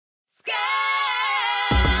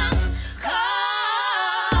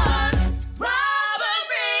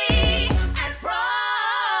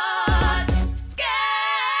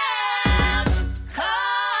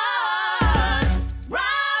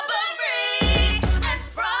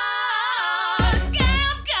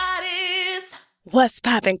What's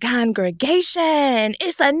poppin', congregation?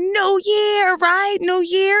 It's a new year, right? New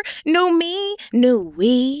year, new me, new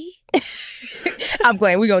we. I'm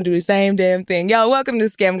playing. We're going to do the same damn thing. Yo, welcome to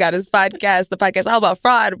Scam Goddess Podcast, the podcast all about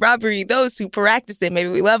fraud, robbery, those who practice it. Maybe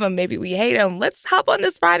we love them, maybe we hate them. Let's hop on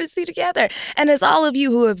this ride and see together. And as all of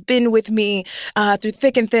you who have been with me through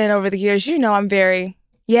thick and thin over the years, you know I'm very...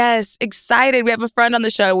 excited. We have a friend on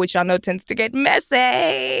the show, which y'all know tends to get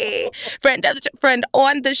messy. Friend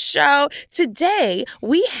on the show. Today,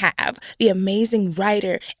 we have the amazing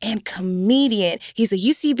writer and comedian. He's a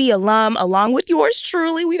UCB alum, along with yours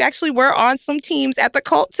truly. We actually were on some teams at the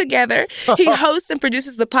cult together. He hosts and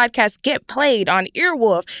produces the podcast Get Played on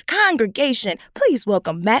Earwolf. Congregation, please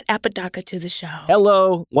welcome Matt Apodaca to the show.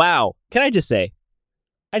 Hello. Wow. Can I just say,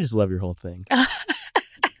 I just love your whole thing.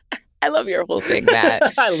 I love your whole thing,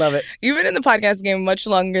 Matt. I love it. You've been in the podcast game much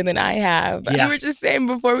longer than I have. Yeah. You were just saying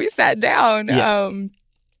before we sat down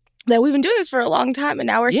that we've been doing this for a long time, and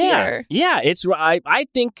now we're here. Yeah, I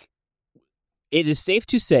think it is safe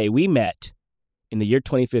to say we met in the year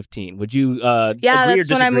 2015. Would you agree or that's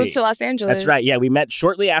disagree? when I moved to Los Angeles. That's right. Yeah, we met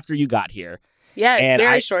shortly after you got here. Yes,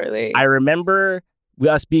 very shortly. I remember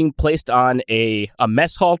us being placed on a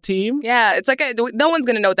mess hall team. Yeah, it's like no one's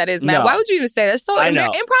going to know what that is, Matt. No. Why would you even say that?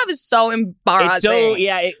 Improv is so embarrassing.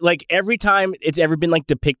 It's like every time it's ever been like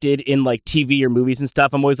depicted in like TV or movies and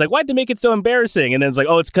stuff, I'm always like, why'd they make it so embarrassing? And then it's like,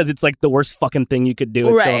 oh, it's because it's like the worst fucking thing you could do.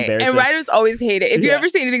 It's so embarrassing. And writers always hate it. If you ever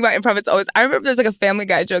see anything about improv, it's always, I remember there's like a Family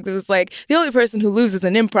Guy joke that was like, the only person who loses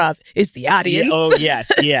in improv is the audience. Yeah, oh,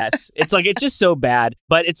 yes. It's like, it's just so bad.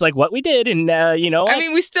 But it's like what we did, and I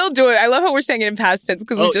mean, we still do it. I love how we're saying it in past tense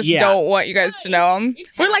because we just don't want you guys to know them.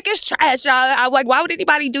 We're like, it's trash, y'all. I'm like, why would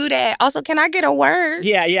anybody do that? Also, can I get a word?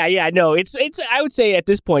 Yeah. No, it's. I would say at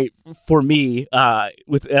this point for me,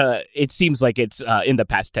 it seems like it's in the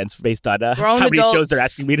past tense based on how many shows they're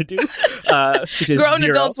asking me to do. Which is grown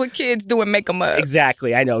 0. adults with kids doing make-em-ups.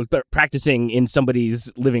 Exactly, I know. But practicing in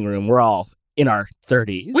somebody's living room, we're all in our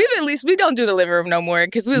 30s. We don't do the living room no more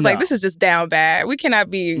because we was like, this is just down bad. We cannot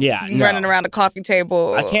be running around a coffee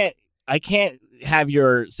table. I can't have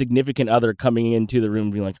your significant other coming into the room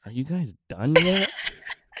and being like, are you guys done yet?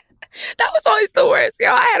 That was always the worst. Yo,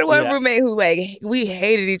 I had one roommate who we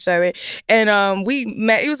hated each other, and we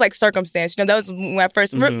met. It was like circumstance. That was when I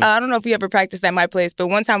first. I don't know if you ever practiced at my place, but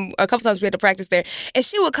a couple times we had to practice there, and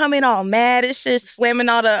she would come in all mad and shit, slamming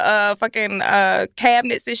all the fucking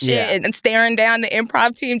cabinets and shit, and staring down the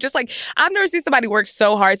improv team. Just like, I've never seen somebody work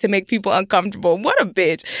so hard to make people uncomfortable. What a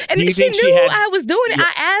bitch! And she knew I was doing it.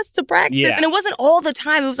 I asked to practice, and it wasn't all the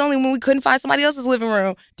time. It was only when we couldn't find somebody else's living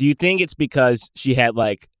room. Do you think it's because she had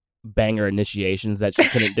like banger initiations that she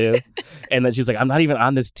couldn't do, and then she's like, I'm not even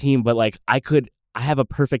on this team, but like I have a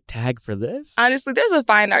perfect tag for this? Honestly, there's a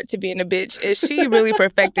fine art to being a bitch, and she really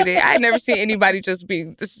perfected it. I had never seen anybody just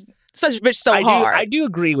be such a bitch hard. I do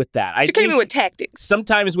agree with that. She came in with tactics.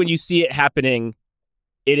 Sometimes when you see it happening,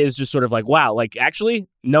 it is just sort of like, wow, like actually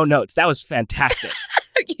no notes, that was fantastic.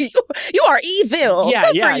 You are evil.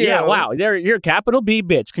 Yeah. Wow, you're a capital B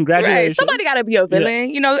bitch. Congratulations. Right. Somebody got to be a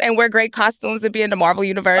villain, and wear great costumes and be in the Marvel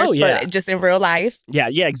universe, but just in real life. Yeah,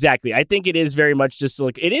 exactly. I think it is very much just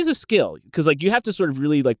like, it is a skill because like you have to sort of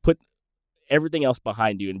really like put everything else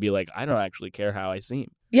behind you and be like, I don't actually care how I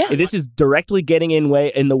seem. Yeah. This is directly getting in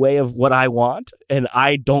the way of what I want, and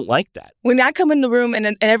I don't like that. When I come in the room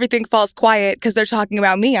and everything falls quiet because they're talking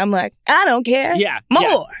about me, I'm like, I don't care. Yeah. More.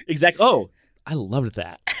 Yeah, exactly. Oh, I loved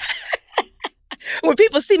that. When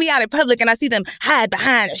people see me out in public and I see them hide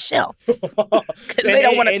behind a shelf because they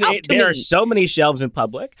don't want to talk to me. There are so many shelves in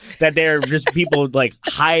public that there are just people like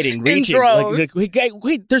hiding, reaching. Like,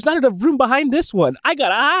 wait, there's not enough room behind this one. I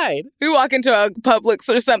gotta hide. We walk into a Publix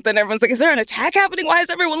or something. Everyone's like, is there an attack happening? Why is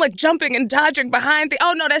everyone like jumping and dodging behind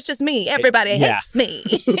oh, no, that's just me. Everybody hates me.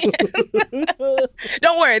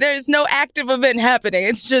 Don't worry. There's no active event happening.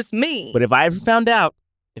 It's just me. But if I ever found out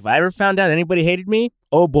anybody hated me,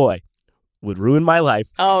 oh boy. Would ruin my life.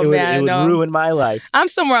 Oh, man, it would ruin my life. I'm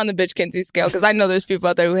somewhere on the bitch Kinsey scale because I know there's people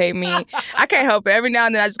out there who hate me. I can't help it. Every now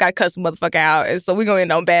and then I just got to cuss a motherfucker out. And so we're going to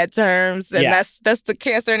end on bad terms. And that's the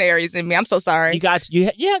Cancer and Aries in me. I'm so sorry.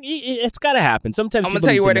 It's got to happen. Sometimes I'm going to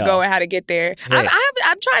tell you where to go and how to get there. Right.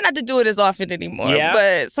 I'm trying not to do it as often anymore. Yeah.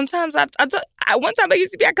 But sometimes one time I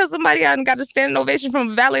used to be, I cussed somebody out and got a standing ovation from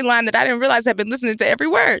a valet line that I didn't realize I'd been listening to every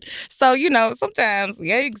word. So, sometimes,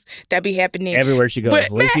 yikes, that be happening. Everywhere she goes,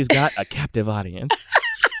 Lacey's got a captive audience.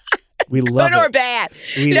 We love Good or bad.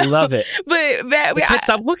 We love it. But Matt, we can't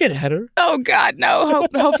stop looking at her. Oh, God, no.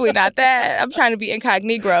 Hopefully not that. I'm trying to be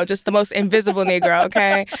incognito, just the most invisible Negro,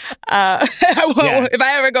 okay? If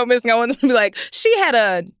I ever go missing, I want them to be like, she had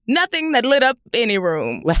a nothing that lit up any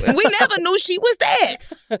room. We never knew she was there.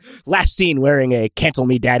 Last seen wearing a cancel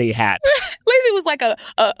me daddy hat. Lacey was like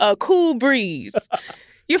a cool breeze.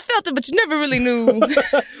 You felt it, but you never really knew.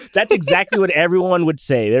 That's exactly what everyone would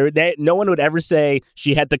say. No one would ever say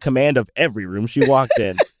she had the command of every room she walked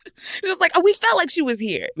in. Just like, we felt like she was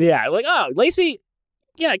here. Yeah, like, oh, Lacey,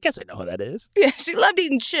 yeah, I guess I know who that is. Yeah, she loved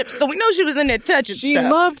eating chips, so we know she was in there touching stuff. She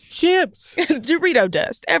loved chips. Dorito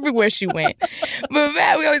dust everywhere she went. But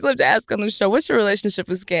Matt, we always love to ask on the show, what's your relationship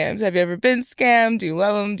with scams? Have you ever been scammed? Do you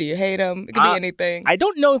love them? Do you hate them? It could be anything. I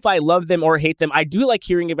don't know if I love them or hate them. I do like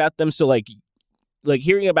hearing about them, so like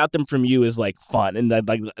hearing about them from you is like fun, and that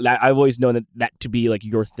I've always known that to be like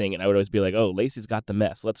your thing, and I would always be like, oh, Lacey's got the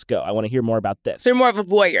mess, let's go, I want to hear more about this. So you're more of a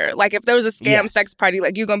voyeur. Like if there was a scam sex party,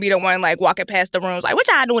 like you're gonna be the one like walking past the rooms like, what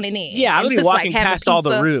y'all doing in there? Yeah, I'm gonna be walking past all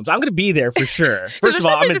the rooms. I'm gonna be there for sure. First of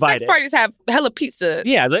all, I'm invited. Sex parties have hella pizza.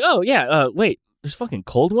 Yeah, like, oh yeah, wait, there's fucking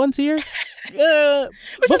cold ones here? Which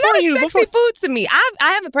is not a sexy food to me. I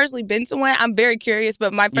haven't personally been to one. I'm very curious,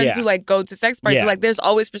 but my friends who like go to sex parties, like there's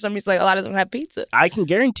always for some reason like a lot of them have pizza. I can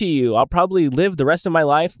guarantee you I'll probably live the rest of my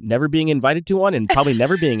life never being invited to one and probably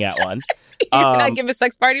never being at one. You're not giving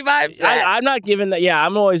sex party vibes? I'm not giving that. Yeah,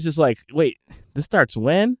 I'm always just like, wait, this starts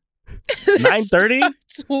when? 9:30?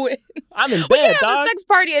 I'm in bed, we can have a sex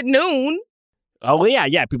party at noon. Oh,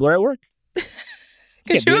 yeah, people are at work.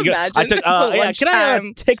 Could you imagine? I took, can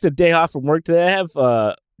I take the day off from work today? I have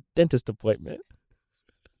a dentist appointment.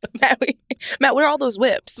 Matt, where are all those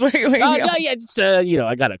whips? Where just,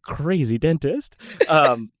 I got a crazy dentist.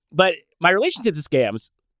 But my relationship to scams,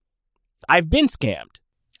 I've been scammed.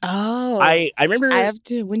 Oh, I remember. I have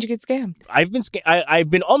too. When'd you get scammed? I've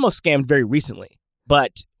been almost scammed very recently,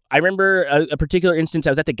 but I remember a particular instance. I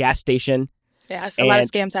was at the gas station. Yeah, a lot of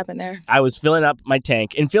scams happen there. I was filling up my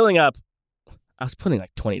tank, and filling up, I was putting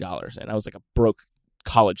like $20 in. I was like a broke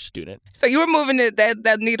college student. So you were moving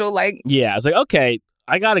that needle like... Yeah, I was like, okay,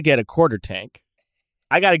 I got to get a quarter tank.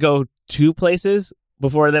 I got to go 2 places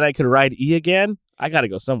before then I could ride E again. I got to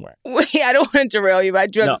go somewhere. Wait, I don't want to derail you, but I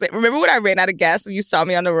do have to say, remember when I ran out of gas and you saw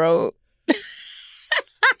me on the road?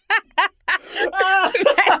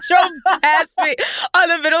 I drove past me on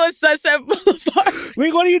the middle of Sunset Boulevard.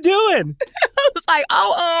 Wait, what are you doing? I was like,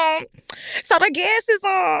 so the gas is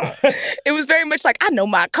on. It was very much like, I know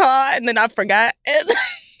my car, and then I forgot.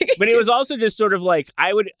 But it was also just sort of like,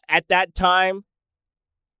 at that time,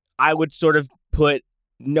 I would sort of put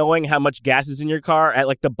knowing how much gas is in your car at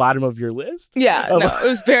like the bottom of your list. Yeah, no, it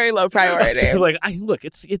was very low priority. So like, look,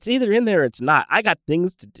 it's either in there or it's not. I got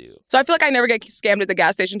things to do. So I feel like I never get scammed at the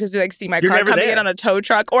gas station because you like see my car coming in on a tow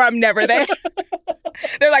truck, or I'm never there.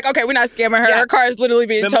 They're like, okay, we're not scamming her. Yeah. Her car is literally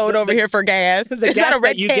being towed over here for gas. The gas that a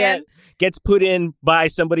red can? Gets put in by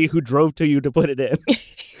somebody who drove to you to put it in.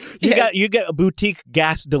 You get a boutique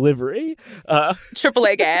gas delivery.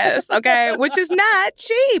 AAA gas, okay? Which is not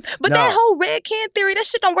cheap. But that whole red can theory, that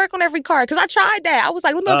shit don't work on every car. Because I tried that. I was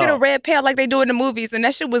like, let me go get a red pail like they do in the movies. And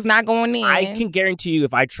that shit was not going in. I can guarantee you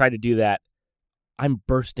if I try to do that, I'm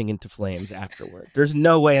bursting into flames afterward. There's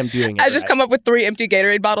no way I'm doing it. I just come up with 3 empty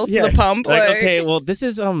Gatorade bottles to the pump. Like, okay, well, this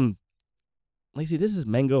is, Lacey, this is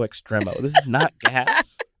mango extremo. This is not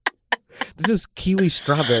gas. This is kiwi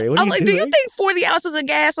strawberry. What are you doing? Do you think 40 ounces of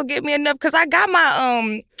gas will get me enough? Because I got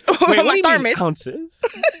my Wait, my thermos. Mean ounces?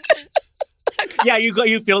 Yeah,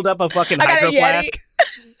 you filled up a fucking hydro flask.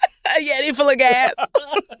 A Yeti full of gas.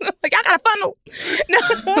 Like, I got a funnel.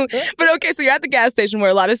 No. But okay, so you're at the gas station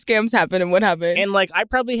where a lot of scams happen, and what happened? And like, I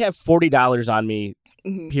probably have $40 on me,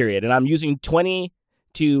 period. And I'm using $20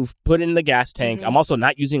 to put in the gas tank. I'm also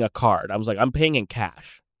not using a card. I was like, I'm paying in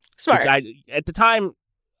cash. Smart. At the time,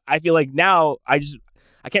 I feel like now I can't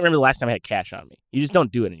remember the last time I had cash on me. You just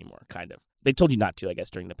don't do it anymore, kind of. They told you not to, I guess,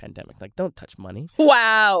 during the pandemic. Like, don't touch money.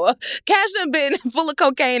 Wow. Cash has been full of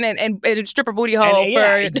cocaine and stripper booty hole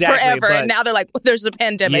forever. And now they're like, well, there's a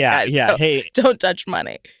pandemic, guys. Yeah. So hey, don't touch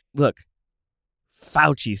money. Look,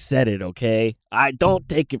 Fauci said it, okay? I don't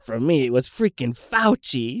take it from me. It was freaking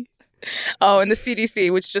Fauci. Oh, and the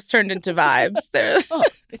CDC, which just turned into vibes. Oh,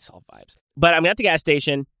 it's all vibes. But I'm at the gas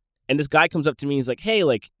station. And this guy comes up to me, he's like, hey,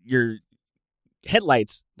 like, your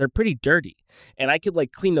headlights, they're pretty dirty. And I could,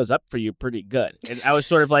 like, clean those up for you pretty good. And I was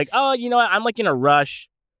sort of like, oh, you know what? I'm, like, in a rush.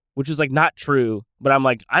 which is like not true. But I'm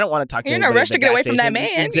like, I don't want to talk to You're in a anybody rush at to the get gas away from that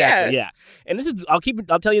station. man. Exactly, yeah. And this is, I'll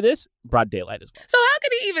tell you this, broad daylight as well. So how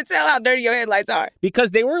could he even tell how dirty your headlights are?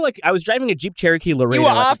 Because they were like, I was driving a Jeep Cherokee Laredo. You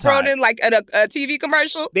were at the time. off-roading like at a TV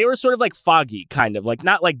commercial? They were sort of like foggy, kind of like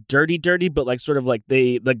not like dirty, but like sort of like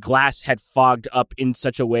the glass had fogged up in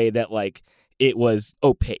such a way that like it was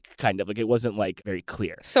opaque, kind of like it wasn't like very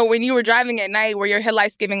clear. So when you were driving at night, were your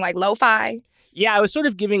headlights giving like lo-fi? Yeah, I was sort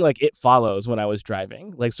of giving like It Follows when I was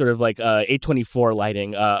driving, like sort of like A24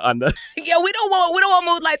 lighting on the. Yeah, we don't want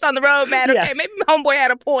mood lights on the road, man. Okay, maybe my homeboy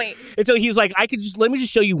had a point. And so he's like, let me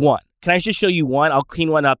just show you one. Can I just show you one? I'll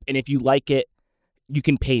clean one up, and if you like it, you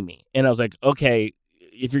can pay me. And I was like, okay,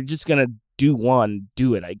 if you're just gonna do one,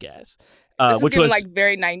 do it, I guess. Which was like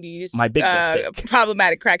very 90s. My big mistake.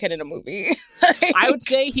 Problematic crackhead in a movie. I would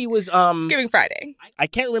say he was. It's Giving Friday. I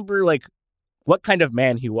can't remember like what kind of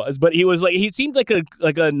man he was, but he was like, he seemed like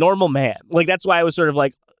a normal man. Like that's why I was sort of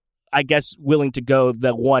like, I guess, willing to go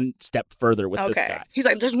the one step further with this guy. He's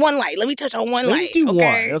like, there's one light. Let me touch on one light. Let's do one.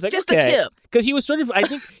 I was like, just okay. a tip. Because he was sort of, I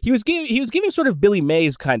think he was giving sort of Billy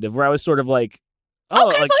Mays kind of, where I was sort of like, oh,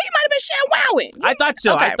 okay, like, so he might have been ShamWowing. I thought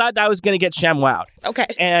so. Okay. I thought I was going to get ShamWowed. Okay.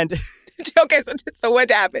 And okay, so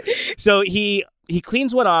what happened? So he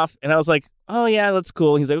cleans one off, and I was like, oh yeah, that's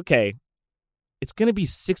cool. He's like, okay, it's going to be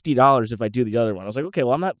 $60 if I do the other one. I was like, okay,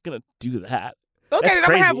 well, I'm not going to do that. Okay, then I'm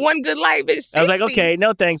going to have one good light, but I was like, okay,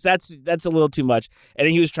 no thanks. That's a little too much. And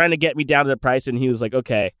then he was trying to get me down to the price, and he was like,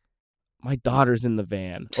 okay, my daughter's in the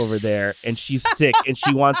van over there, and she's sick, and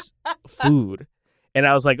she wants food. And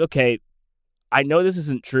I was like, okay, I know this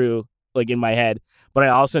isn't true, like in my head, but I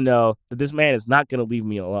also know that this man is not going to leave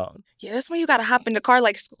me alone. Yeah, that's when you got to hop in the car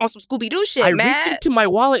like on some Scooby-Doo shit, I man. reached into my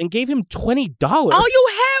wallet and gave him $20. All you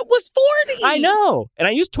had was $40. I know. And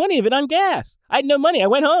I used 20 of it on gas. I had no money. I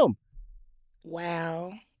went home.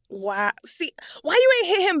 Wow. See, why you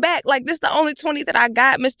ain't hit him back? Like, this the only 20 that I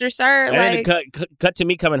got, Mr. Sir. And then cut to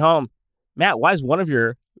me coming home. Matt, why is one of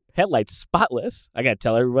your headlights spotless? I got to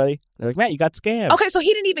tell everybody. They're like, Matt, you got scammed. Okay, so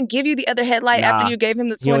he didn't even give you the other headlight after you gave him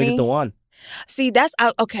the 20? He only did the one. See, that's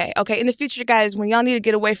okay. In the future, guys, when y'all need to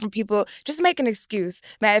get away from people, just make an excuse.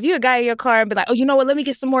 Man, if you a guy in your car and be like, oh, you know what? Let me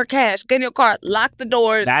get some more cash. Get in your car, lock the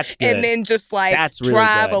doors, that's good. And then just like really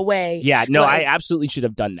drive good. away. Yeah, no, I absolutely should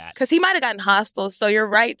have done that. Because he might have gotten hostile. So you're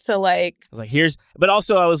right to like. I was like, but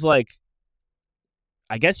also I was like,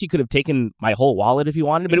 I guess he could have taken my whole wallet if he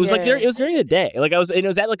wanted, but it was like it was during the day. Like it was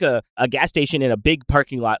at like a gas station in a big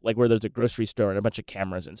parking lot, like where there's a grocery store and a bunch of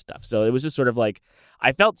cameras and stuff. So it was just sort of like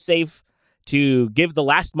I felt safe to give the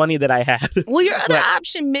last money that I had. Well, your other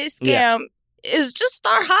option, Miss Scam, is just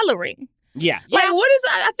start hollering. Yeah. Like, what is,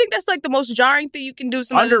 I think that's like the most jarring thing you can do.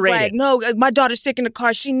 Somebody's like, no, my daughter's sick in the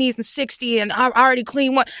car. She needs a 60 and I already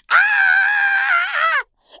cleaned one.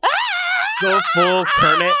 Go full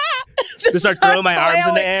Kermit. Just start throwing my arms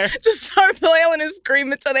in the air. Just start flailing and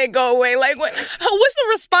screaming until they go away. Like, what's the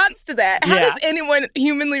response to that? How does anyone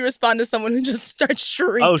humanly respond to someone who just starts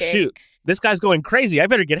shrieking? Oh, shoot. This guy's going crazy. I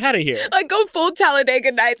better get out of here. Like, go full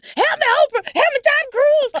Talladega Nights. Help me, Oprah. Help me,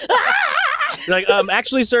 Tom Cruise. Like,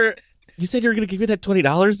 actually, sir, you said you were going to give me that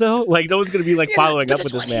 $20, though? Like, no one's going to be, like, following up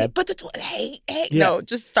with 20, this man. But hey. Yeah. No,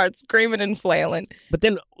 just start screaming and flailing. But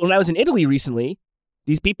then, when I was in Italy recently,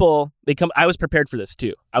 these people, I was prepared for this,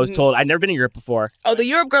 too. I was told, I'd never been in Europe before. Oh, the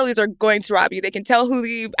Europe girlies are going to rob you. They can tell who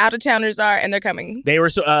the out-of-towners are, and they're coming. They were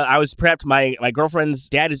I was prepped. My girlfriend's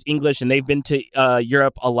dad is English, and they've been to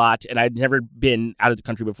Europe a lot, and I'd never been out of the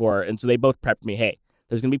country before. And so they both prepped me, hey,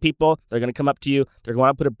 there's going to be people, they're going to come up to you, they're going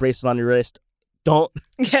to put a bracelet on your wrist. Don't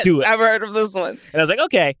do it. I've heard of this one. And I was like,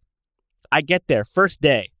 okay. I get there, first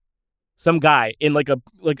day, some guy in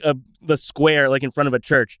the square, like in front of a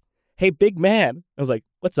church. Hey, big man. I was like,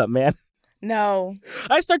 what's up, man? No.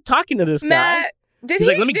 I start talking to this Matt, guy. Did he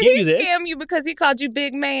scam you because he called you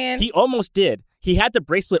big man? He almost did. He had the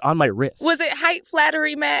bracelet on my wrist. Was it height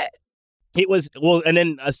flattery, Matt? It was, well, and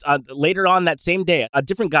then later on that same day, a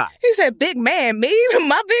different guy. He said, big man, me?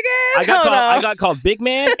 My big ass? I got called big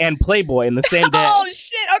man and Playboy in the same day. Oh,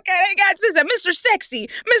 shit. Okay, they got you. They said, Mr. Sexy.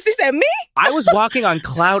 Misty said, me? I was walking on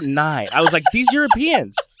cloud 9. I was like, these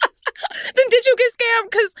Europeans. Then did you get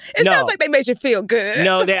scammed? Because it sounds like they made you feel good.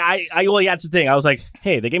 No, well, yeah, that's the thing. I was like,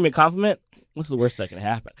 hey, they gave me a compliment. What's the worst that can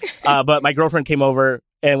happen? But my girlfriend came over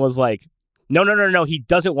and was like, no, he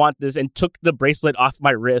doesn't want this, and took the bracelet off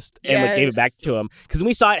my wrist and like, gave it back to him. Because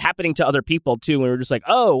we saw it happening to other people too, and we were just like,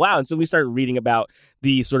 oh, wow. And so we started reading about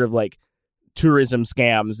the sort of like tourism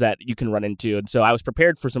scams that you can run into. And so I was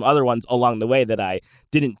prepared for some other ones along the way that I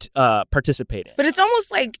didn't participate in. But it's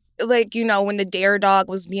almost like when the Dare Dog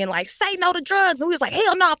was being like, say no to drugs. And we was like,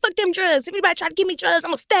 hell no, fuck them drugs. If anybody try to give me drugs, I'm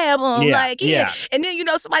going to stab them. Yeah. And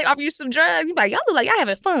then, somebody offer you some drugs. You're like, y'all look like y'all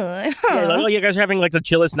having fun. Huh? Yeah, like, you guys are having like the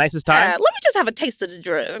chillest, nicest time. Let me just have a taste of the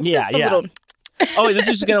drugs. Yeah, just a little... Oh, this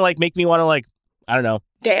is just going to like make me want to like, I don't know.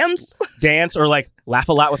 Dance or like laugh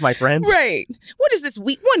a lot with my friends. Right. What is this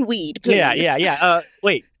weed? One weed, please. Yeah.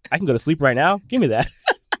 Wait, I can go to sleep right now? Give me that.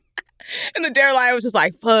 And the Dare Lion was just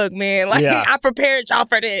like, fuck, man. Like, I prepared y'all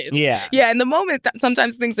for this. Yeah. Yeah, in the moment,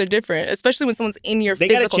 sometimes things are different, especially when someone's in your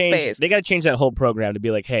physical space. They got to change that whole program to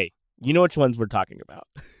be like, hey, you know which ones we're talking about.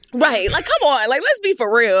 Right. Like, come on. Like, let's be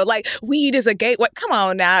for real. Like, weed is a gateway. Come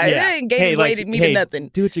on now. Yeah. It ain't gateway to me to nothing.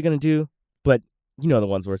 Do what you're going to do, but you know the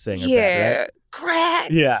ones we're saying are bad, right?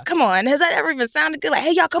 Crack. Yeah. Come on. Has that ever even sounded good? Like,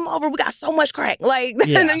 hey, y'all come over. We got so much crack. Like,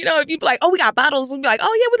 and then, if you be like, oh, we got bottles, we'll be like,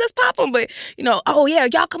 oh, yeah, well, let's pop them. But, oh, yeah,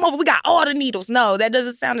 y'all come over. We got all the needles. No, that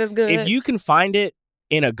doesn't sound as good. If you can find it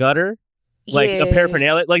in a gutter, like a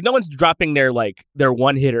paraphernalia, like no one's dropping their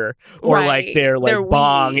one hitter or like their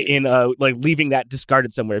bong weed. in like leaving that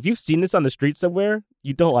discarded somewhere. If you've seen this on the street somewhere,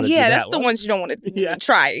 you don't want to do that. Yeah, that's the ones you don't want to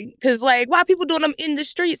try. Because like, why are people doing them in the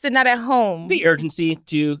streets and not at home? The urgency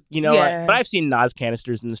to, but I've seen Nas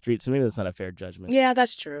canisters in the street, so maybe that's not a fair judgment. Yeah,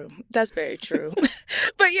 that's true. That's very true.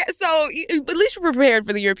 But yeah, so at least you're prepared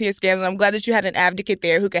for the European scams, and I'm glad that you had an advocate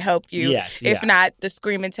there who could help you. Yes, if not the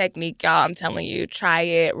screaming technique, y'all, I'm telling you, try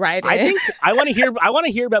it right I think I want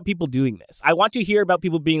to hear about people doing this. I want to hear about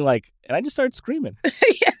people being like, and I just started screaming.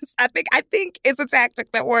 Yes, I think it's a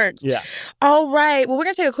tactic that works. Yeah. All right. Well, we're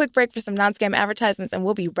going to take a quick break for some non-scam advertisements, and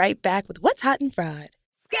we'll be right back with What's Hot in Fraud.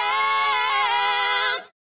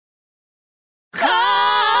 Scams!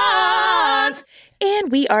 Cons!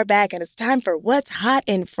 And we are back, and it's time for What's Hot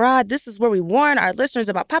in Fraud. This is where we warn our listeners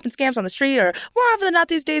about popping scams on the street, or more often than not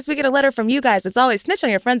these days, we get a letter from you guys. It's always snitch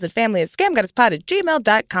on your friends and family at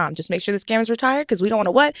scamgoddesspod@gmail.com. Just make sure the scam is retired, because we don't want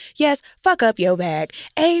to what? Yes, fuck up your bag.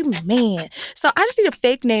 Amen. So I just need a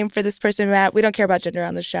fake name for this person, Matt. We don't care about gender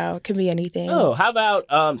on the show. It can be anything. Oh, how about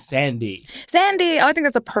Sandy? Sandy. Oh, I think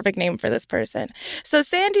that's a perfect name for this person. So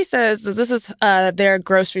Sandy says that this is their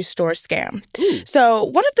grocery store scam. Ooh. So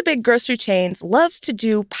one of the big grocery chains loves to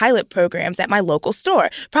do pilot programs at my local store,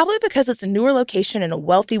 probably because it's a newer location in a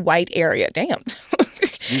wealthy white area. Damn.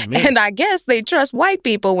 And I guess they trust white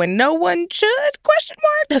people when no one should? Question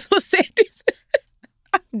mark. That's what Sandy said.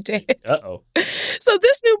 I'm dead. Uh-oh. So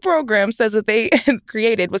this new program says that they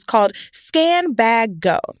created was called Scan Bag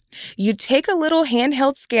Go. You take a little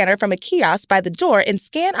handheld scanner from a kiosk by the door and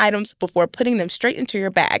scan items before putting them straight into your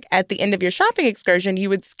bag. At the end of your shopping excursion, you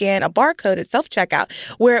would scan a barcode at self-checkout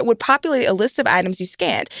where it would populate a list of items you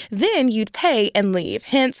scanned. Then you'd pay and leave.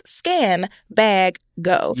 Hence, Scan Bag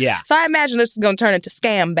Go. Yeah. So I imagine this is going to turn into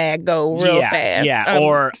Scam Bag Go real fast. Yeah,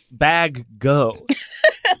 or Bag Go.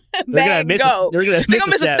 Bag Go. They're going to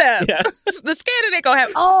miss a step. Yeah. The scanner they going to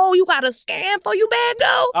have, oh, you got a scan for you Bag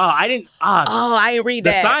Go? Oh, I didn't. I didn't read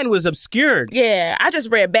that. The sign was obscured. Yeah, I just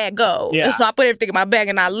read Bag Go. Yeah. So I put everything in my bag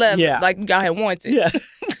and I left it like y'all had wanted. Yeah.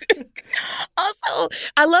 Also,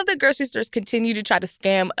 I love that grocery stores continue to try to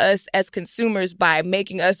scam us as consumers by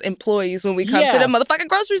making us employees when we come to the motherfucking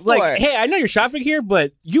grocery store. Like, hey, I know you're shopping here,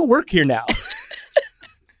 but you work here now.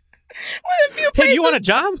 Hey, you want a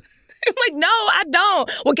job? I'm like, no, I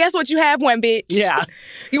don't. Well, guess what? You have one, bitch. Yeah.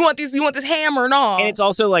 You want this hammer and all. And it's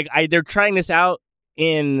also like they're trying this out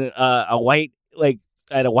in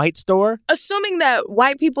at a white store. Assuming that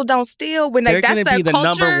white people don't steal when that's their culture. They're going to be the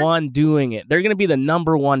number one doing it. They're going to be the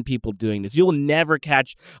number one people doing this. You'll never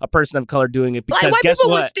catch a person of color doing it because like white guess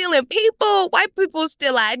people what? were stealing people. White people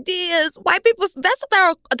steal ideas. White people, that's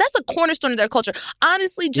a cornerstone of their culture.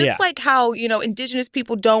 Honestly, just like how, indigenous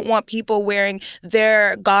people don't want people wearing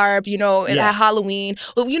their garb, at Halloween.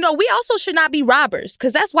 Well, we also should not be robbers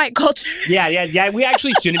because that's white culture. Yeah. We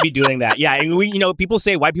actually shouldn't be doing that. Yeah. And people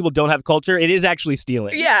say white people don't have culture. It is actually stealing.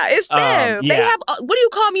 Yeah, it's them. They have, what do you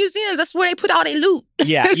call museums? That's where they put all their loot.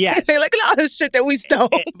 Yeah, yes. They're like, look at all this shit that we stole.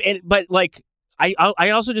 But like, I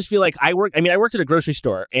also just feel like I worked at a grocery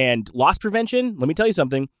store, and loss prevention, let me tell you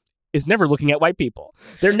something, is never looking at white people.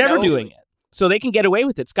 They're never doing it. So they can get away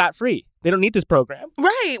with it scot-free. They don't need this program.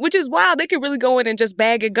 Right, which is wild. They could really go in and just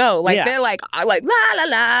bag and go. Like, they're like, la, la,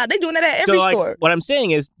 la. They're doing that at every store. What I'm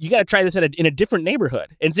saying is, you got to try this in a different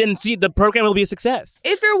neighborhood. And then see, the program will be a success.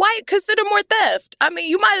 If you're white, consider more theft. I mean,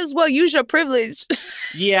 you might as well use your privilege.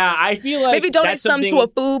 Yeah, I feel like maybe donate some to a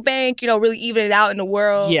food bank, really even it out in the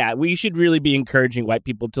world. Yeah, we should really be encouraging white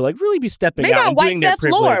people to, like, really be stepping out and doing their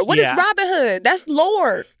privilege. They got white theft lore. What is Robin Hood? That's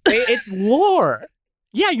lore. It's lore.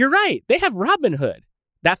 Yeah, you're right. They have Robin Hood.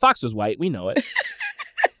 That fox was white. We know it.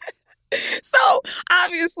 So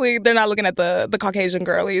obviously they're not looking at the Caucasian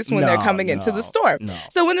girlies when they're coming into the store. No.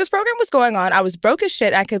 So when this program was going on, I was broke as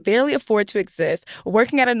shit. I could barely afford to exist.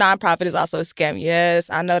 Working at a nonprofit is also a scam. Yes,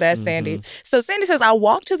 I know that, Sandy. So Sandy says, I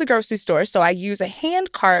walk to the grocery store, so I use a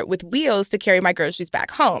hand cart with wheels to carry my groceries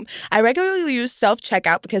back home. I regularly use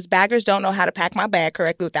self-checkout because baggers don't know how to pack my bag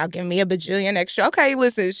correctly without giving me a bajillion extra. Okay,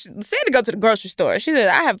 listen, Sandy go to the grocery store. She said,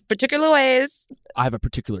 I have particular ways. I have a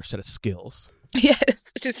particular set of skills.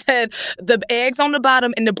 Yes. She said the eggs on the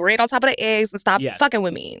bottom and the bread on top of the eggs and stop fucking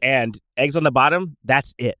with me. And eggs on the bottom,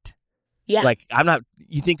 that's it. Yeah. Like, I'm not,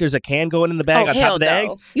 you think there's a can going in the bag on top of the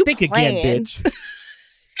eggs? You think playing. again, bitch.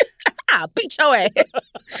 I'll beat your ass.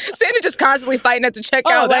 Sandy just constantly fighting at the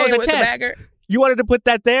checkout that was lane a with the test. bagger. You wanted to put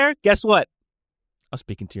that there? Guess what? I'm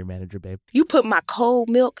speaking to your manager, babe. You put my cold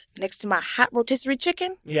milk next to my hot rotisserie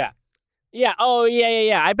chicken? Yeah. Yeah. Oh,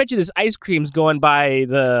 yeah. I bet you this ice cream's going by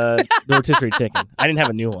the rotisserie chicken. I didn't have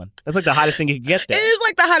a new one. That's like the hottest thing you could get there. It is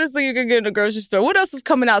like the hottest thing you can get in a grocery store. What else is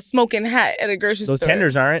coming out smoking hot at a grocery store? Those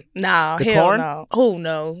tenders aren't. No, the hell corn? no. Oh,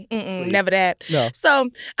 no. Never that. No. So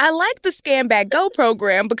I like the Scan Bag Go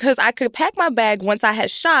program because I could pack my bag once I had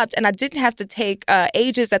shopped and I didn't have to take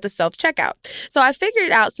ages at the self-checkout. So I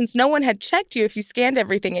figured out since no one had checked you if you scanned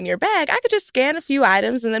everything in your bag, I could just scan a few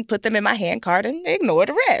items and then put them in my hand cart and ignore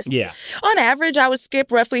the rest. Yeah. On average, I would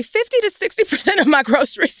skip roughly 50 to 60% of my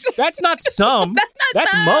groceries. That's not some. That's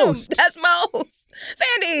some. most. That's most.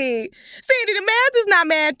 Sandy, the math is not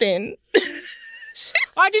mathing.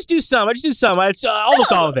 I just do some. It's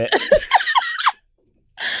almost all of it.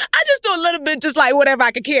 I just do a little bit, just like whatever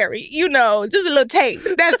I could carry, just a little taste.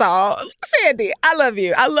 That's all. Sandy, I love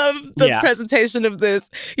you. I love the presentation of this.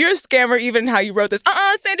 You're a scammer, even how you wrote this.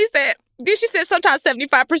 Sandy said, she said sometimes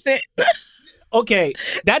 75%. Okay,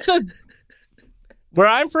 where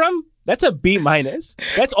I'm from, that's a B-.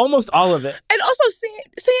 That's almost all of it. And also,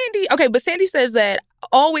 Sandy says that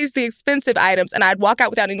always the expensive items, and I'd walk out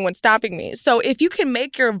without anyone stopping me. So if you can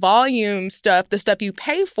make your volume stuff, the stuff you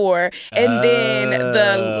pay for, and then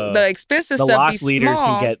the expensive the stuff lost be leaders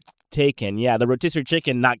small. can get taken. Yeah, the rotisserie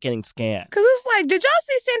chicken not getting scanned. Because it's like, did y'all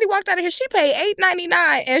see Sandy walked out of here? She paid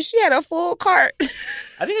 $8.99 and she had a full cart.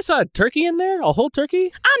 I think I saw a turkey in there, a whole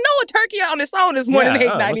turkey. I know a turkey on its own is more than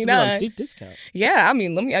 $8.99. Steep discount. Yeah, I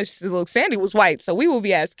mean, let me ask you, look, Sandy was white, so we will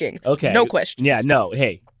be asking. Okay. No questions. Yeah, no,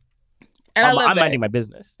 hey. And I'm minding my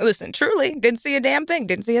business. Listen, truly, didn't see a damn thing.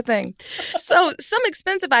 Didn't see a thing. So some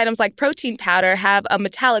expensive items like protein powder have a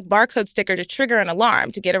metallic barcode sticker to trigger an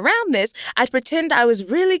alarm. To get around this, I'd pretend I was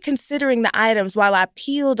really considering the items while I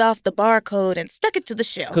peeled off the barcode and stuck it to the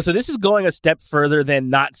shelf. So this is going a step further than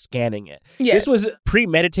not scanning it. Yes. This was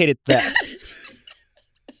premeditated theft.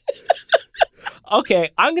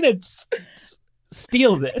 Okay, I'm going to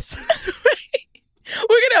steal this.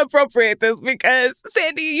 We're going to appropriate this because,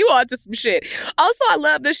 Sandy, you onto some shit. Also, I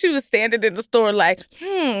love that she was standing in the store like,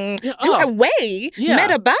 metabolic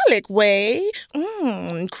whey,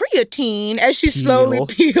 creatine, as she slowly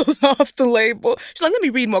peels off the label. She's like, let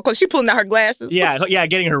me read more close. She's pulling out her glasses. Yeah,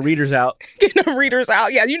 getting her readers out. Getting her readers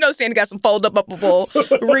out. Yeah, Sandy got some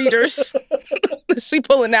fold-up-upable readers. She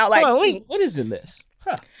pulling out like, wait, what is in this?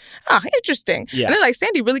 Huh. Interesting. Yeah. And then, like,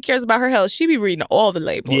 Sandy really cares about her health. She be reading all the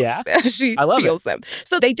labels. Yeah. She peels them.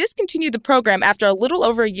 So they discontinued the program after a little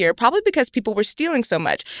over a year, probably because people were stealing so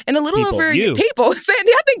much. And a little over a year. People.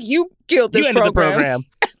 Sandy, I think you killed this program. program.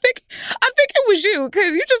 The program. I think it was you,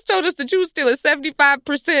 because you just told us that you were stealing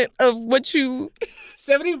 75% of what you...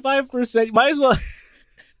 75%? Might as well...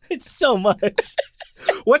 It's so much.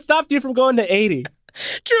 What stopped you from going to 80?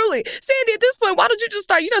 Truly. Sandy, at this point, why don't you just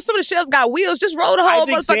start, some of the shelves got wheels. Just roll the whole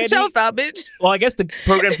motherfucking shelf out, bitch. Well, I guess the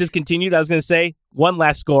program's discontinued. I was going to say, one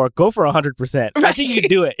last score. Go for 100%. Right. I think you can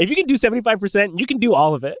do it. If you can do 75%, you can do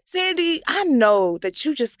all of it. Sandy, I know that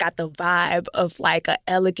you just got the vibe of like an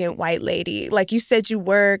elegant white lady. Like you said, you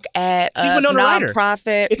work at a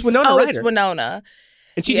nonprofit. It's Winona Ryder. Oh, it's Winona.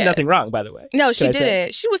 And she did nothing wrong, by the way. No, she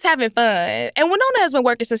didn't. She was having fun. And Winona has been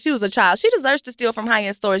working since she was a child. She deserves to steal from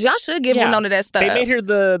high-end stores. Y'all should give Winona that stuff. They made her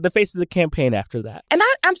the face of the campaign after that. And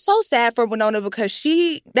I'm so sad for Winona because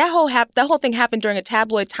that whole thing happened during a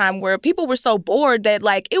tabloid time where people were so bored that,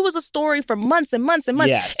 like, it was a story for months and months and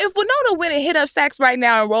months. Yes. If Winona went and hit up Saks right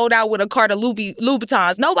now and rolled out with a cart of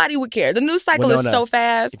Louboutins, nobody would care. The news cycle is so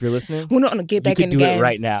fast. If you're listening, Winona, get back in the game. You can do it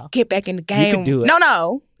right now. Get back in the game. You can do it.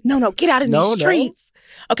 No, get out in these streets.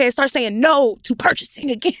 Okay, start saying no to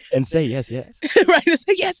purchasing again. And say yes. Right, and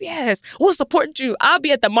say yes. We'll support you. I'll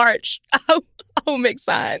be at the march. I'll make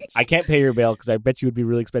signs. I can't pay your bail because I bet you would be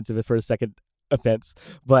really expensive for a second offense.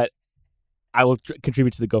 But I will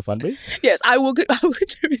contribute to the GoFundMe. Yes, I will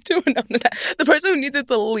contribute to it. No. The person who needs it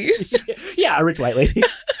the least. Yeah, a rich white lady.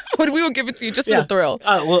 But we will give it to you just for the thrill.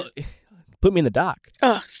 Well, put me in the dock.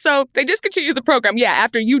 So they discontinued the program. Yeah,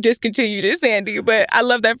 after you discontinued it, Sandy. But I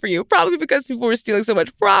love that for you. Probably because people were stealing so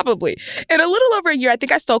much. Probably. In a little over a year, I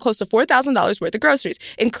think I stole close to $4,000 worth of groceries,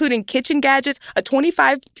 including kitchen gadgets, a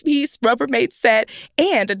 25-piece Rubbermaid set,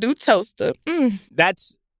 and a new toaster.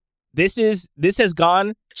 This has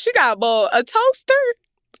gone. She got a toaster.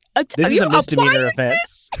 This is a misdemeanor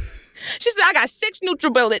offense. She said, I got 6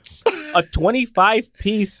 NutriBullets. A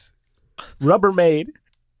 25-piece Rubbermaid.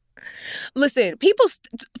 Listen,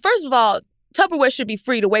 first of all, Tupperware should be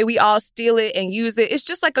free the way we all steal it and use it. It's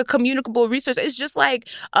just like a communicable resource. It's just like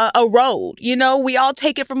a road. You know, we all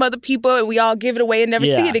take it from other people and we all give it away and never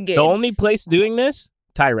see it again. The only place doing this,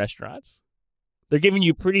 Thai restaurants. They're giving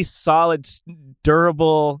you pretty solid,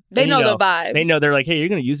 durable. They know the vibes. They know they're like, hey, you're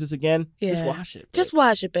going to use this again? Yeah. Just wash it. Babe. Just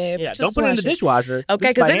wash it, babe. Yeah, don't put it in the dishwasher. Okay,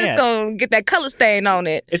 because then it's going to get that color stain on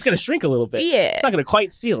it. It's going to shrink a little bit. Yeah. It's not going to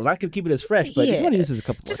quite seal. Not going to keep it as fresh, but you want to use this a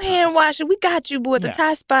couple more times. Just hand wash it. We got you, boy, at the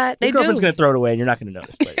Thai spot. Your girlfriend's going to throw it away and you're not going to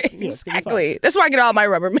notice. But, exactly. That's where I get all my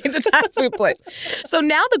Rubbermaid, the Thai food place. So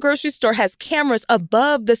now the grocery store has cameras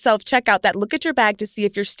above the self-checkout that look at your bag to see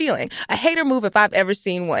if you're stealing. A hater move if I've ever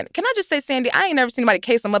seen one. Can I just say, Sandy, I ain't never seen anybody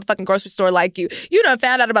case a motherfucking grocery store like you. You done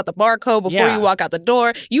found out about the barcode before you walk out the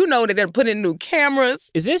door. You know that they're putting in new cameras.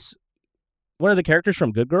 Is this one of the characters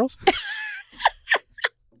from Good Girls?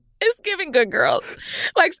 It's giving Good Girls.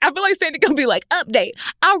 Like, I feel like Sandy gonna be like, update,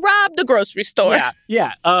 I robbed the grocery store.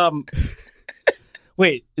 Yeah.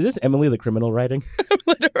 Wait, is this Emily the Criminal writing?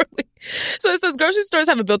 Literally. So it says grocery stores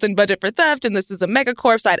have a built-in budget for theft, and this is a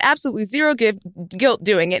megacorp, so I had absolutely zero guilt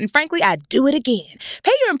doing it. And frankly, I'd do it again.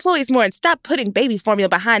 Pay your employees more and stop putting baby formula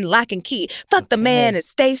behind lock and key. Fuck the man and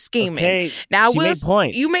stay scheming. Okay. Now, she made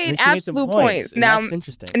points. You made absolute points. Now, that's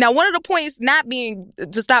interesting. Now, one of the points not being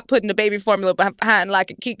to stop putting the baby formula behind lock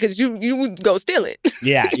and key because you would go steal it.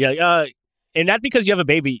 Yeah. And not because you have a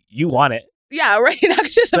baby, you want it. Yeah, right. Not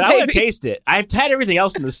just a baby. I want to taste it. I've had everything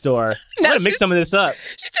else in the store. I'm going to mix some of this up.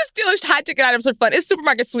 She's just stealing high ticket items for fun. It's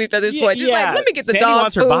supermarket sweep at this point. She's like, let me get the Sandy dog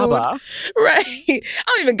wants food. Her Baba. Right. I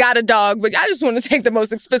don't even got a dog, but I just want to take the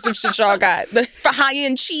most expensive shit y'all got. For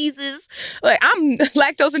high-end cheeses. Like, I'm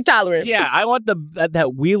lactose intolerant. Yeah, I want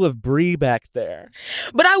that wheel of brie back there.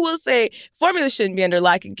 But I will say, formula shouldn't be under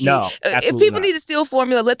lock and key. No, if people need to steal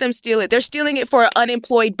formula, let them steal it. They're stealing it for an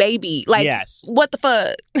unemployed baby. Like, what the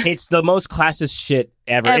fuck? It's the most classist shit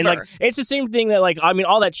ever. And like, it's the same thing that, like, I mean,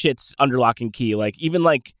 all that shit's under lock and key. Like, even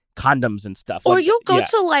like condoms and stuff. Or like, you'll go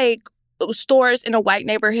to like stores in a white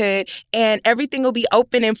neighborhood and everything will be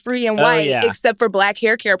open and free and white except for black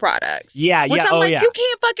hair care products. Which I'm like, you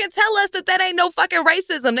can't fucking tell us that ain't no fucking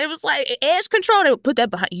racism. They was like, edge control. They would put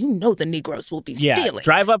that behind. You know the Negroes will be stealing.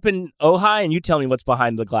 Drive up in Ojai and you tell me what's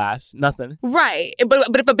behind the glass. Nothing. Right.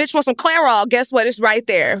 But if a bitch wants some Clairol, guess what? It's right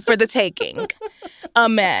there for the taking. A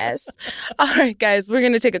mess. All right, guys, we're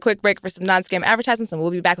going to take a quick break for some non-scam advertisements and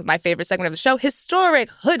we'll be back with my favorite segment of the show, Historic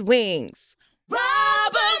Hoodwings.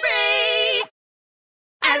 Robbery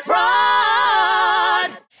and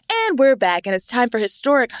fraud. And we're back, and it's time for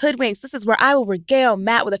Historic Hoodwinks. This is where I will regale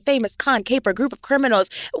Matt with a famous con caper group of criminals.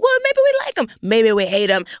 Well, maybe we like them. Maybe we hate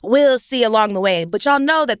them. We'll see along the way. But y'all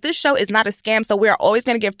know that this show is not a scam, so we are always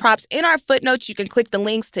going to give props in our footnotes. You can click the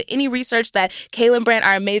links to any research that Kaylin Brandt,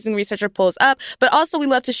 our amazing researcher, pulls up. But also, we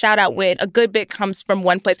love to shout out when a good bit comes from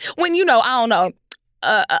one place. When, I don't know,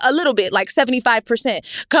 a little bit, like 75%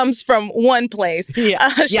 comes from one place.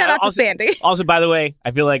 Shout out to Sandy. Also, by the way, I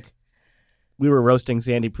feel like we were roasting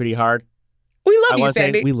Sandy pretty hard. We love you,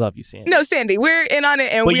 Sandy. We love you, Sandy. No, Sandy, we're in on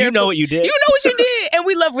it. But you know what you did. You know what you did, and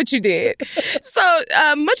we love what you did. So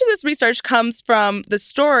much of this research comes from the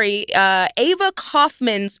story Ava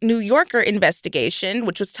Kaufman's New Yorker investigation,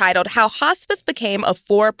 which was titled How Hospice Became a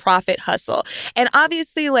For-Profit Hustle. And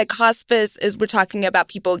obviously, like, hospice we're talking about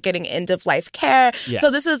people getting end-of-life care. Yes.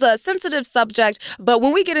 So this is a sensitive subject. But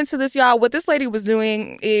when we get into this, y'all, what this lady was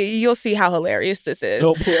doing, you'll see how hilarious this is.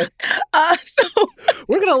 Oh, boy. So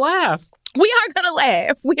we're going to laugh. We are going to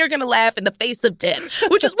laugh. We are going to laugh in the face of death,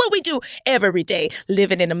 which is what we do every day,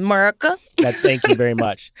 living in America. Thank you very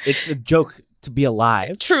much. It's a joke to be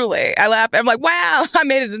alive. Truly. I laugh. I'm like, wow, I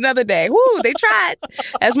made it another day. Woo, they tried.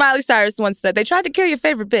 As Miley Cyrus once said, they tried to kill your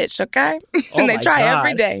favorite bitch, okay? And they try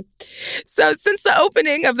every day. So since the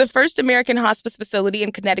opening of the first American hospice facility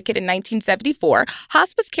in Connecticut in 1974,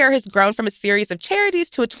 hospice care has grown from a series of charities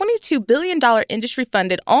to a $22 billion industry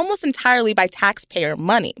funded almost entirely by taxpayer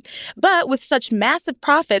money. But with such massive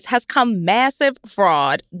profits has come massive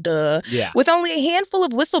fraud, with only a handful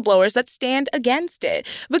of whistleblowers that stand against it.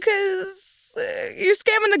 Because you're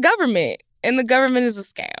scamming the government, and the government is a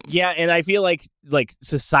scam. Yeah, and I feel like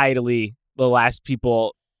societally, the last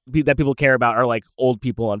people that people care about are like old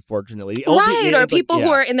people, unfortunately. Or people who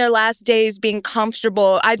are in their last days being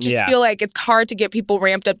comfortable. I just feel like it's hard to get people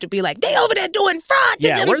ramped up to be like, they over there doing fraud to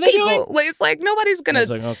them what are people. They doing? Like, it's like nobody's gonna.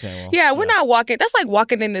 It's like, okay, well, we're not walking. That's like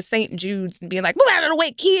walking into St. Jude's and being like, "Move out of the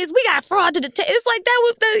way, kids. We got fraud to the." It's like that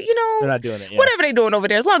with the they're not doing it. Yeah. Whatever they doing over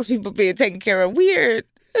there, as long as people being taken care of. Weird.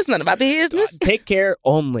 It's none of my business. Take care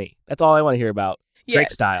only. That's all I want to hear about.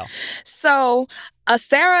 Drake style. So,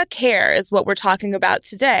 Sarah Care is what we're talking about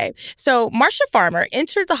today. So, Marcia Farmer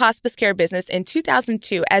entered the hospice care business in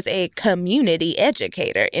 2002 as a community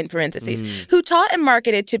educator, in parentheses, who taught and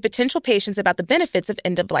marketed to potential patients about the benefits of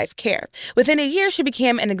end-of-life care. Within a year, she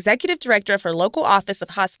became an executive director of her local office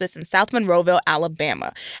of hospice in South Monroeville,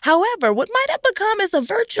 Alabama. However, what might have become as a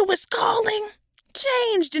virtuous calling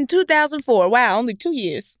changed in 2004. Wow, only 2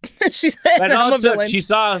 years. She said, I'm a villain. She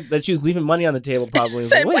saw that she was leaving money on the table, probably.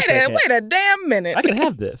 Said, wait a damn minute. I can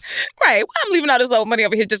have this. Right. Well, I'm leaving all this old money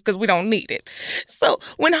over here just because we don't need it. So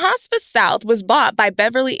when Hospice South was bought by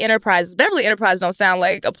Beverly Enterprises don't sound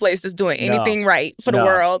like a place that's doing anything right for the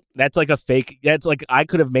world. That's like a fake. That's like, I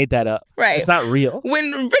could have made that up. Right. It's not real.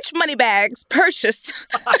 When rich money bags purchased,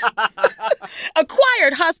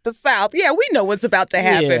 acquired Hospice South, we know what's about to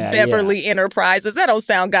happen. Beverly Enterprises. That don't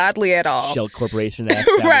sound godly at all. Shell Corporation ass.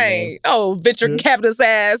 Right. Oh, venture capitalist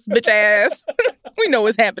ass, bitch ass. We know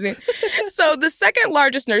what's happening. So the second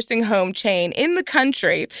largest nursing home chain in the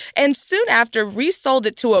country, and soon after resold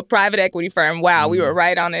it to a private equity firm. Wow, we were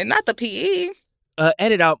right on it. Not the PE.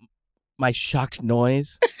 Edit out my shocked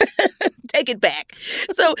noise. Take it back.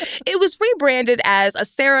 So it was rebranded as a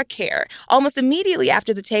Sarah Care. Almost immediately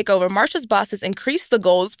after the takeover, Marcia's bosses increased the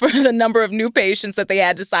goals for the number of new patients that they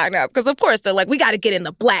had to sign up. Because, of course, they're like, we got to get in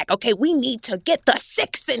the black. Okay, we need to get the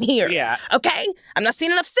 6 in here. Yeah. Okay? I'm not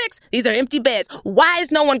seeing enough 6. These are empty beds. Why is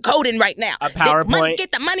no one coding right now? A PowerPoint.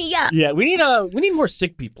 Get the money up. Yeah, we need more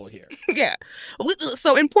sick people here. Yeah.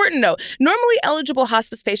 So important, though. Normally eligible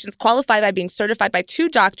hospice patients qualify by being certified by 2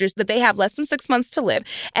 doctors that they have less than 6 months to live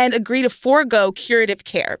and agree to forego curative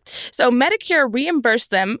care. So Medicare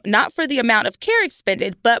reimbursed them not for the amount of care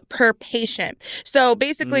expended, but per patient. So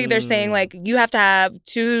basically they're saying like you have to have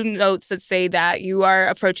 2 notes that say that you are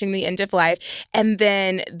approaching the end of life, and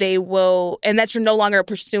then and that you're no longer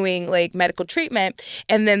pursuing like medical treatment,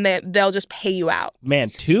 and then they'll just pay you out.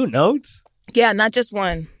 Man, 2 notes? Yeah, not just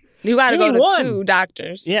 1. You got to go to 2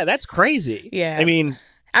 doctors. Yeah, that's crazy. Yeah. I mean,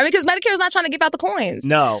 because Medicare's not trying to give out the coins.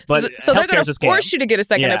 No, but so they're going to force you to get a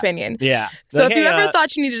second opinion. Yeah. So if you ever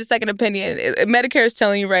thought you needed a second opinion, Medicare is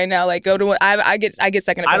telling you right now, like, go to I get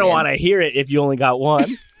second opinions. I don't want to hear it if you only got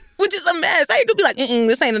 1. Which is a mess. How you gonna be like,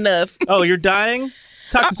 this ain't enough? Oh, you're dying?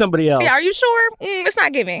 Talk to somebody else. Yeah, are you sure? It's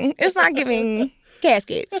not giving. It's not giving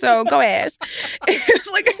caskets. So go ask.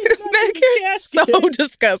 It's like Medicare is so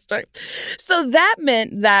disgusting. So that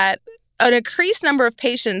meant that an increased number of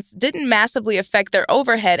patients didn't massively affect their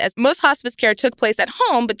overhead, as most hospice care took place at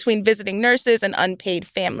home between visiting nurses and unpaid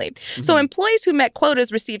family. Mm-hmm. So employees who met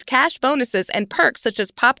quotas received cash bonuses and perks such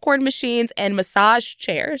as popcorn machines and massage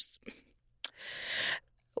chairs.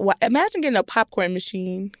 Imagine getting a popcorn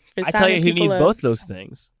machine. I tell you who needs both those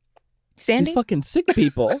things. Sandy? These fucking sick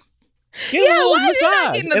people. Why are you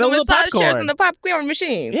not getting the massage chairs and the popcorn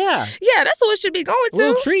machines? Yeah. Yeah, that's what it should be going to. A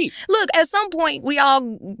little treat. Look, at some point, we all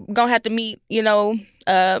gonna have to meet,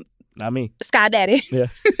 not me. Sky Daddy. Yeah.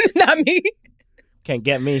 Not me. Can't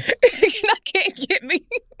get me. Can't get me.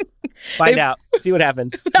 Find out. See what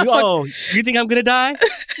happens. You think I'm gonna die?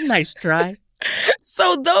 Nice try.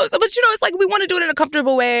 So but it's like we want to do it in a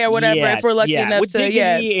comfortable way or whatever if we're lucky enough with to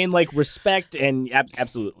dignity and like respect and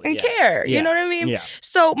absolutely and care. Yeah. You know what I mean? Yeah.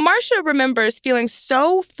 So Marcia remembers feeling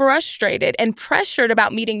so frustrated and pressured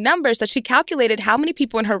about meeting numbers that she calculated how many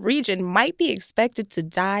people in her region might be expected to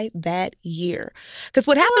die that year. Because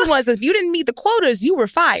what happened was if you didn't meet the quotas, you were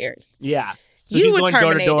fired. Yeah. So you were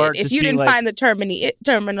terminated door if you didn't find the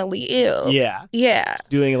terminally ill. Yeah. Yeah.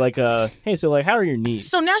 Doing like hey, so like, how are your knees?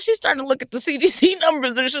 So now she's starting to look at the CDC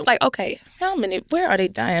numbers and she's like, okay, where are they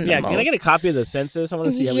dying the most? Can I get a copy of the census? I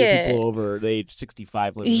want to see how many people over the age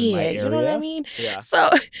 65 live in my area. You know what I mean? Yeah. So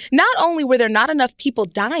not only were there not enough people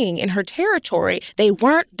dying in her territory, they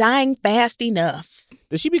weren't dying fast enough.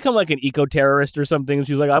 Did she become like an eco-terrorist or something? And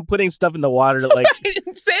she's like, I'm putting stuff in the water to like...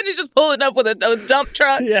 Sandy's just pulling up with a dump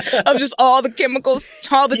truck of just all the chemicals,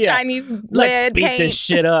 all the Chinese lead Let's beat paint. this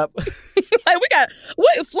shit up. Like, we got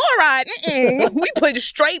What fluoride? Mm-mm. We put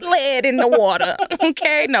straight lead in the water.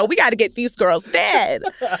 Okay, no, we got to get these girls dead.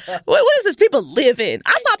 What is this people living?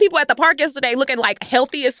 I saw people at the park yesterday looking like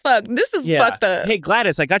healthy as fuck. This is fucked up. Hey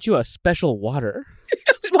Gladys, I got you a special water.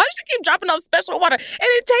 Why does she keep dropping off special water? And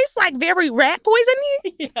it tastes like very rat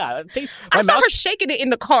poison-y. Yeah. I saw her shaking it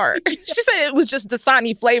in the car. She said it was just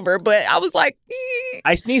Dasani flavor, but I was like,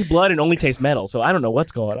 I sneeze blood and only taste metal, so I don't know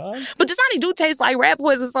what's going on. But Dasani do taste like rat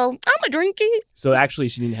poison, so I'm going to drink it. So actually,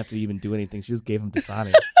 she didn't have to even do anything. She just gave him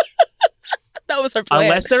Dasani. That was her plan.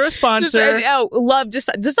 Unless they're a sponsor.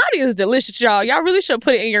 Dasani is delicious, y'all. Y'all really should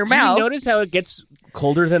put it in your mouth. You notice how it gets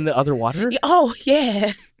colder than the other water? Oh,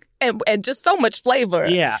 yeah. And just so much flavor.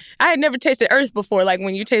 Yeah. I had never tasted Earth before, like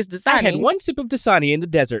when you taste Dasani. I had one sip of Dasani in the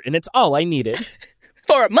desert, and it's all I needed.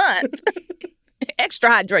 For a month. Extra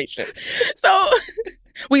hydration. So...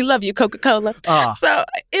 We love you, Coca-Cola. So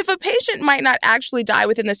if a patient might not actually die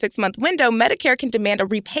within the 6-month window, Medicare can demand a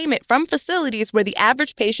repayment from facilities where the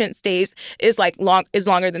average patient stays is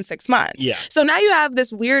longer than 6 months. Yeah. So now you have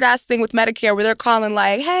this weird ass thing with Medicare where they're calling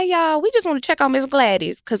like, hey, y'all, we just want to check on Miss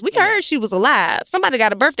Gladys because we heard she was alive. Somebody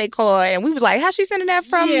got a birthday card and we was like, how's she sending that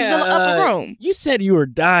from the upper room? You said you were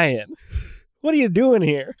dying. What are you doing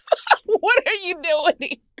here? What are you doing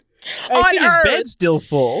here? I see his bed's still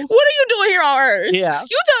full. What are you doing here on Earth? Yeah.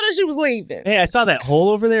 You told her she was leaving. Hey, I saw that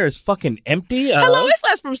hole over there is fucking empty. Hello, it's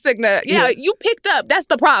Les from Cigna. Yeah, you picked up. That's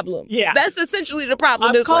the problem. Yeah. That's essentially the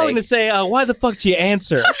problem. I'm calling to say, why the fuck did you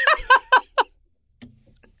answer? Like,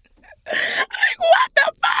 what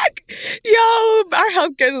the fuck? Yo, our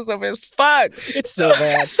healthcare system is fucked. It's so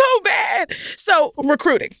bad. So bad. So,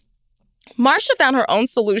 recruiting. Marsha found her own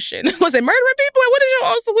solution. Was it murdering people? And what is your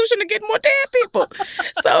own solution to getting more dead people?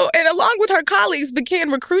 And along with her colleagues,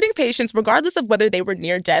 began recruiting patients regardless of whether they were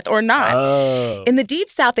near death or not. Oh. In the Deep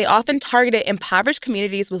South, they often targeted impoverished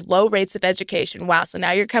communities with low rates of education. Wow. So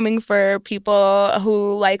now you're coming for people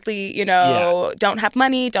who likely, don't have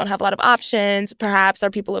money, don't have a lot of options, perhaps are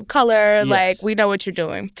people of color. Yes. Like, we know what you're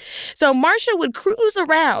doing. So Marsha would cruise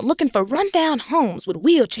around looking for rundown homes with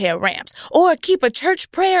wheelchair ramps or keep a church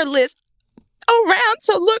prayer list around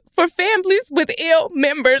to look for families with ill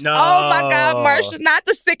members. No. Oh my God, Marsha, not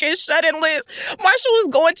the sick and shut-in list. Marsha was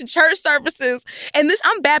going to church services, and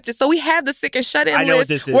I'm Baptist, so we have the sick and shut-in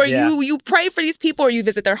list where you pray for these people, or you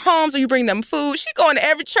visit their homes, or you bring them food. She going to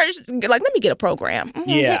every church, like, let me get a program. Mm-hmm.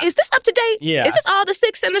 Yeah. Is this up to date? Yeah. Is this all the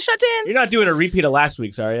sicks and the shut-ins? You're not doing a repeat of last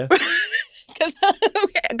week's, are you? Because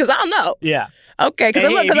I don't know. Yeah. Okay, because a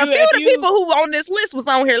few of the people who were on this list was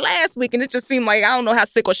on here last week, and it just seemed like I don't know how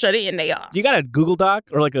sick or shut in they are. You got a Google Doc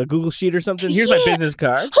or like a Google Sheet or something? Here's my business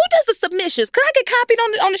card. Who does the submissions? Could I get copied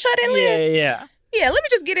on the shut-in list? Yeah. Yeah, let me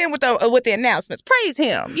just get in with the announcements. Praise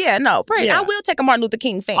him. Yeah, no, praise. Yeah. I will take a Martin Luther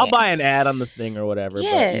King fan. I'll buy an ad on the thing or whatever.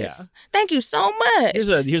 Yes. But yeah. Thank you so much.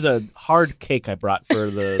 Here's a hard cake I brought for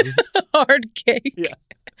the hard cake. Yeah.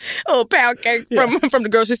 A little pound cake from the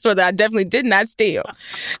grocery store that I definitely did not steal.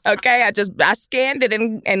 Okay, I scanned it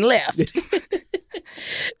and left.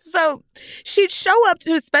 So she'd show up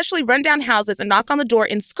to especially rundown houses and knock on the door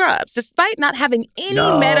in scrubs, despite not having any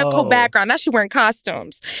medical background. Now she's wearing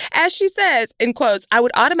costumes. As she says, in quotes, I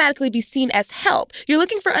would automatically be seen as help. You're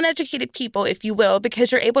looking for uneducated people, if you will,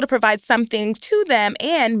 because you're able to provide something to them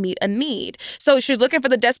and meet a need. So she's looking for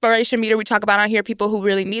the desperation meter we talk about on here, people who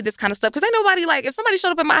really need this kind of stuff. Because ain't nobody like, if somebody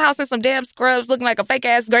showed up in my house in some damn scrubs looking like a fake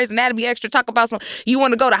ass Grey's Anatomy extra, talk about some, you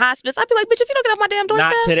want to go to hospice, I'd be like, bitch, if you don't get off my damn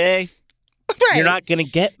doorstep. Not today. Right. You're not going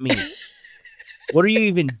to get me. What are you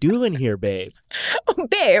even doing here, babe? Oh,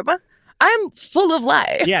 babe, I'm full of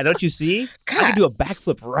life. Yeah, don't you see? God. I can do a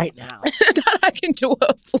backflip right now. I can do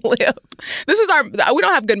a flip. We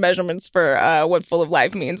don't have good measurements for what full of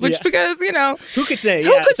life means, which because, Who could say?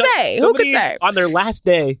 Who could say? Who could say? On their last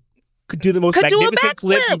day, could do the most magnificent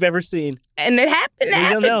flip you've ever seen. And it happened. We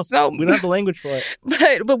don't know. So, we don't have the language for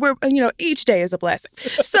it. But we're, each day is a blessing.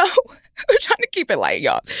 So we're trying to keep it light,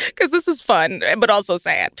 y'all, because this is fun, but also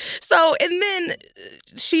sad. So, and then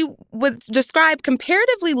she would describe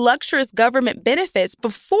comparatively luxurious government benefits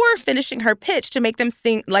before finishing her pitch to make them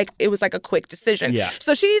seem like it was like a quick decision. Yeah.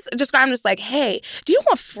 So she's describing this like, hey, do you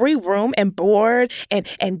want free room and board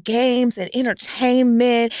and games and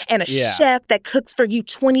entertainment and a chef that cooks for you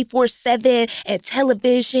 24/7 and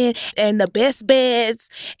television and the best beds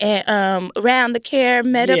and round the care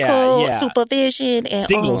medical supervision and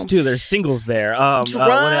singles too. There's singles there. Drugs,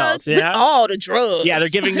 what else? Yeah, all the drugs. Yeah, they're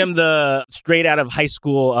giving them the straight out of high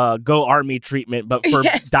school go army treatment, but for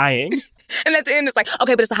dying. And at the end, it's like,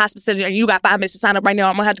 okay, but it's a hospice center. You got 5 minutes to sign up right now.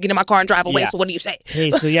 I'm gonna have to get in my car and drive away. Yeah. So what do you say?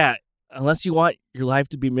 Hey, so unless you want your life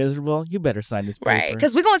to be miserable, you better sign this paper. Right,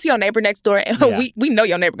 because we're going to see your neighbor next door, and we know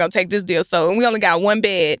your neighbor going to take this deal, so we only got one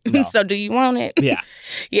bed. No. So do you want it? Yeah.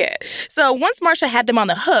 Yeah. So once Marsha had them on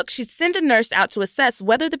the hook, she'd send a nurse out to assess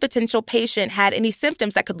whether the potential patient had any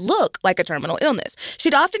symptoms that could look like a terminal illness.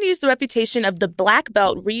 She'd often use the reputation of the Black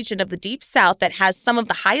Belt region of the Deep South that has some of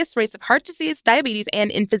the highest rates of heart disease, diabetes,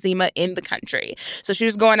 and emphysema in the country. So she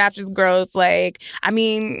was going after the girls like,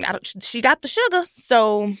 she got the sugar,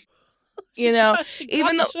 so... You know,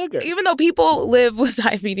 even though people live with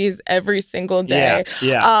diabetes every single day.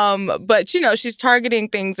 Yeah. But, you know, she's targeting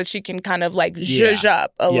things that she can kind of like zhuzh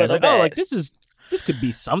up a little bit. Oh, like this could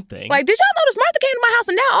be something. Like, did y'all notice Martha came to my house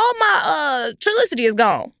and now all my Trulicity is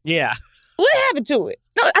gone? Yeah. What happened to it?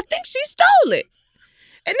 No, I think she stole it.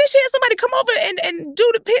 And then she had somebody come over and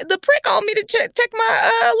do the prick on me to check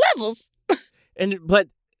my levels.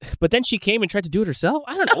 But then she came and tried to do it herself.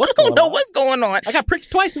 I don't know what's going on. I got pricked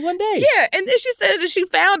twice in one day. Yeah, and then she said that she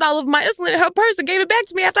found all of my insulin in her purse and gave it back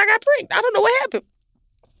to me after I got pricked. I don't know what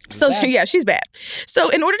happened. She's bad. So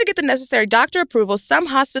in order to get the necessary doctor approval, some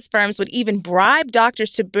hospice firms would even bribe doctors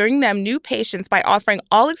to bring them new patients by offering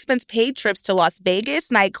all-expense-paid trips to Las Vegas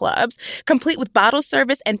nightclubs, complete with bottle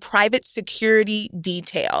service and private security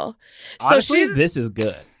detail. Honestly, this is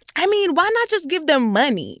good. I mean, why not just give them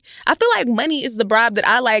money? I feel like money is the bribe that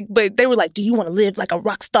I like, but they were like, do you want to live like a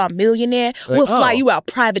rock star millionaire? Like, we'll fly you out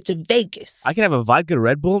private to Vegas. I can have a vodka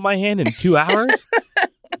Red Bull in my hand in 2 hours?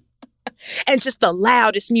 And just the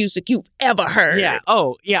loudest music you've ever heard. Yeah.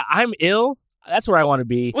 Oh, yeah, I'm ill. That's where I want to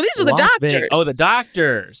be. Well, these are the doctors. Oh, the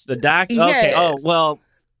doctors. The doctors. Yes. Okay. Oh, well.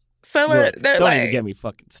 So look, they're don't like, even get me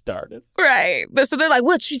fucking started. Right. So they're like,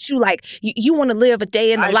 we'll treat you like you want to live a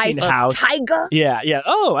day in the life of Tiger. Yeah, yeah.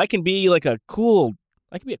 Oh, I can be a cool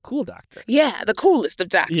doctor. Yeah, the coolest of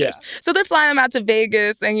doctors. Yeah. So they're flying them out to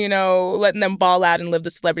Vegas and, you know, letting them ball out and live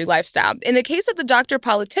the celebrity lifestyle. In the case of the doctor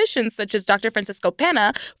politicians, such as Dr. Francisco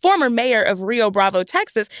Pena, former mayor of Rio Bravo,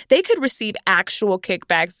 Texas, they could receive actual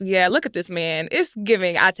kickbacks. Yeah, look at this man. It's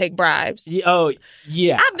giving I take bribes. Yeah, oh,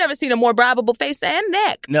 yeah. I've never seen a more bribable face and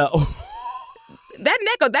neck. No. That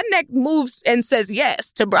neck moves and says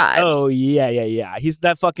yes to bribes. Oh, yeah. He's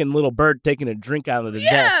that fucking little bird taking a drink out of the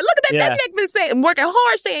desk. Yeah, look at that. Yeah. That neck been working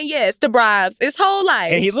hard saying yes to bribes his whole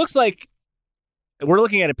life. And he looks like, we're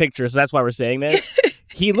looking at a picture, so that's why we're saying this.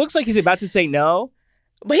 He looks like he's about to say no.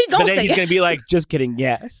 But he's going to be like, just kidding,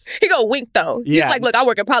 yes. He gonna wink, though. Yeah. He's like, look, I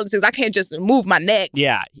work in politics. I can't just move my neck.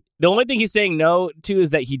 Yeah. The only thing he's saying no to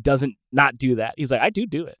is that he doesn't not do that. He's like, I do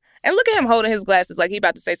it. And look at him holding his glasses like he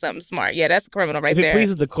about to say something smart. Yeah, that's a criminal right there. If it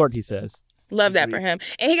pleases the court, he says. Love that for him.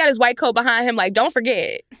 And he got his white coat behind him like, don't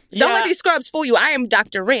forget. Yeah. Don't let these scrubs fool you. I am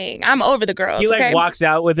Dr. Ring. I'm over the girls. He walks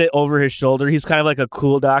out with it over his shoulder. He's kind of like a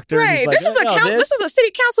cool doctor. Right. Like, this is a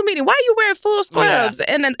city council meeting. Why are you wearing full scrubs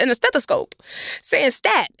and a stethoscope saying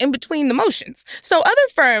stat in between the motions? So other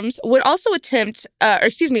firms would also tempt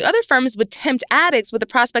addicts with the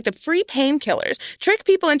prospect of free painkillers, trick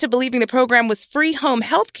people into believing the program was free home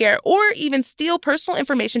health care, or even steal personal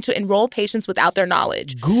information to enroll patients without their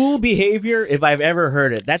knowledge. Ghoul behavior, if I've ever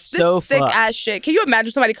heard it. That's so sick ass shit. Can you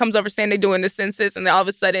imagine somebody comes over saying they're doing the census and then all of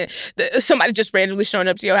a sudden somebody just randomly showing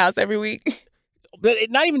up to your house every week? But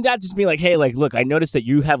not even that, just being like, hey, like, look, I noticed that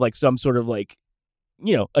you have like some sort of like,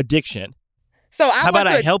 you know, addiction. So I want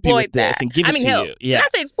to help you with that. this and give it to help. you. Yeah. Did I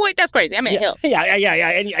say exploit? That's crazy. I mean help. Yeah.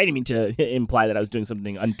 I didn't mean to imply that I was doing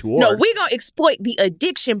something untoward. No, we're going to exploit the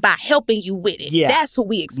addiction by helping you with it. Yeah. That's who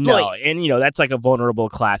we exploit. No, and, you know, that's like a vulnerable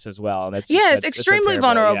class as well. And that's extremely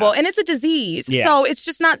vulnerable. Yeah. And it's a disease. Yeah. So it's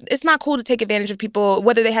just not cool to take advantage of people,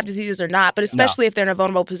 whether they have diseases or not, but especially if they're in a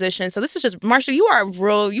vulnerable position. So this is just, Marsha,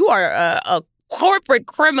 you are a corporate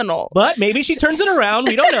criminal. But maybe she turns it around.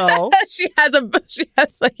 We don't know. she has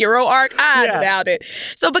a hero arc. I doubt it.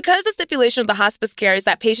 So because the stipulation of the hospice care is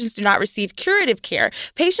that patients do not receive curative care,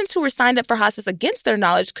 patients who were signed up for hospice against their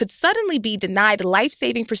knowledge could suddenly be denied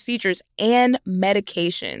life-saving procedures and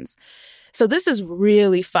medications. So this is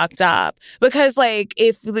really fucked up because, like,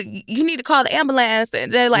 if you need to call the ambulance,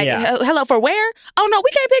 they're like, hello, for where? Oh, no, we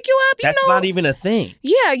can't pick you up. That's not even a thing.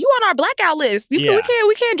 Yeah, you on our blackout list. We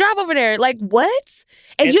can't drive over there. Like, what?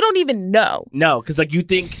 And you don't even know. No, because, like, you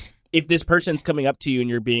think if this person's coming up to you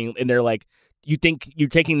and they're like, you think you're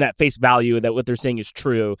taking that face value that what they're saying is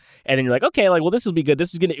true. And then you're like, okay, like, well, this will be good.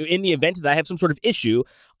 This is going to, in the event that I have some sort of issue,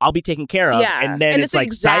 I'll be taken care of. Yeah. And then it's like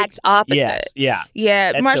the exact opposite. Yes. Yeah.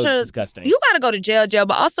 Yeah. That's Marsha, so disgusting. You got to go to jail,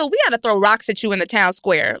 but also we got to throw rocks at you in the town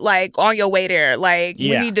square, like on your way there. Like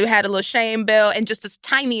we need to have a little shame bell and just the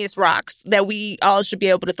tiniest rocks that we all should be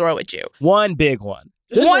able to throw at you. One big one.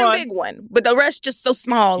 Just one big one, but the rest just so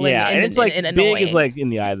small. And it's like and big annoying. is like in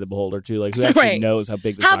the eye of the beholder too. Like who actually knows how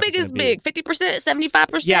big? How big is big? 50%,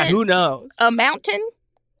 75%. Yeah, who knows? A mountain?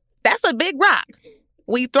 That's a big rock.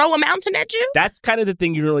 We throw a mountain at you? That's kind of the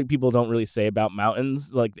thing people don't really say about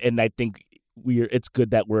mountains. Like, and I think it's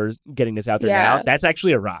good that we're getting this out there now. That's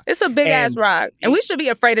actually a rock. It's a big ass rock, and we should be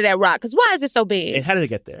afraid of that rock. Because why is it so big? And how did it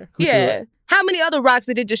get there? Who threw it? How many other rocks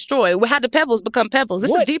did it destroy? How did pebbles become pebbles?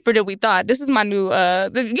 This is deeper than we thought. This is my new, y'all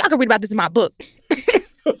can read about this in my book.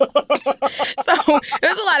 So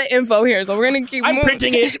there's a lot of info here, so we're going to keep moving. I'm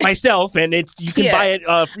printing it myself, and you can buy it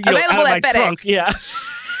available out of my at FedEx. trunk. Yeah.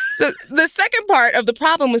 So the second part of the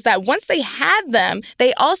problem was that once they had them,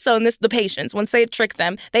 they also, and this the patients, once they had tricked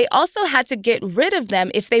them, they also had to get rid of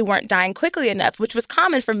them if they weren't dying quickly enough, which was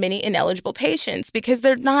common for many ineligible patients because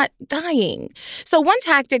they're not dying. So one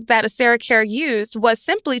tactic that AseraCare used was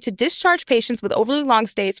simply to discharge patients with overly long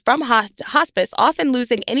stays from hospice, often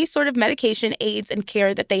losing any sort of medication, aids, and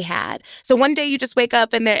care that they had. So one day you just wake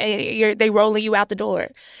up and they rolling you out the door.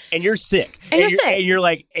 And you're sick. And you're sick. And you're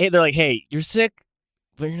like, hey, they're like, hey, you're sick?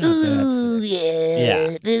 But you're not that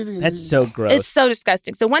sick. Yeah. That's so gross. It's so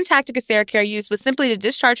disgusting. So one tactic AseraCare used was simply to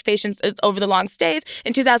discharge patients over the long stays.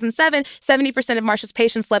 In 2007, 70% of Marcia's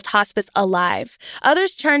patients left hospice alive.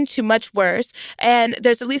 Others turned to much worse. And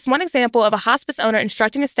there's at least one example of a hospice owner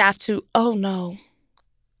instructing a staff to,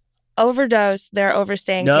 overdose their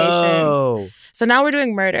overstaying patients. So now we're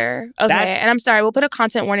doing murder. Okay. And I'm sorry, we'll put a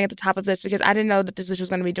content warning at the top of this because I didn't know that this bitch was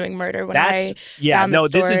going to be doing murder when I found the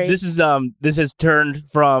story. This has turned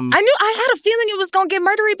from... I had a feeling it was going to get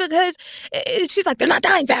murdery because she's like, they're not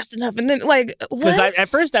dying fast enough. And then like, what? Because at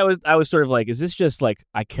first I was sort of like, is this just like,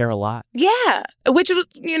 I care a lot? Yeah. Which was,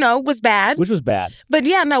 was bad. Which was bad. But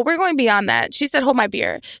yeah, no, we're going beyond that. She said, hold my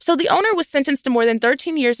beer. So the owner was sentenced to more than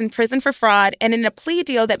 13 years in prison for fraud and in a plea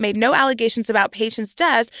deal that made no allegations about patient's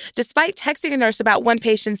death, despite texting a nurse about one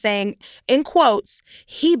patient saying, in quotes,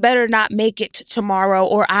 he better not make it tomorrow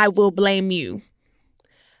or I will blame you.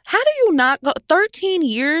 How do you not go 13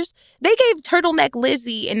 years? They gave Turtleneck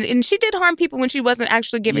Lizzie, and she did harm people when she wasn't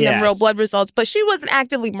actually giving them real blood results, but she wasn't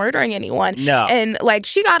actively murdering anyone. No. And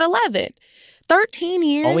she got 11. 13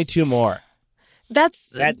 years? Only 2 more.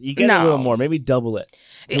 You get a little more, maybe double it.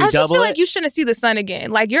 I just feel like you shouldn't see the sun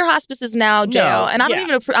again. Like, your hospice is now jail. And I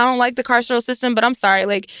don't like the carceral system, but I'm sorry.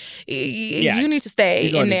 Like, you need to stay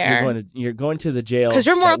in there. You're going to the jail because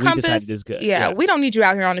your moral compass compass is good. Yeah, we don't need you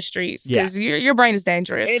out here on the streets because your brain is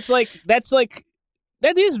dangerous. It's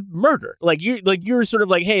that is murder. You're sort of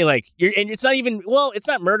like, hey, and it's not even, it's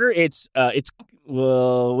not murder. It's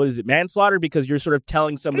what is it? Manslaughter, because you're sort of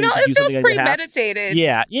telling somebody to do something. No, it feels premeditated.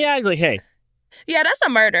 Yeah, like, hey. Yeah, that's a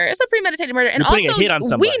murder. It's a premeditated murder. And also, a hit on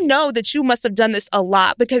somebody. We know that you must have done this a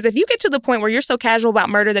lot because if you get to the point where you're so casual about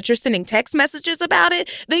murder that you're sending text messages about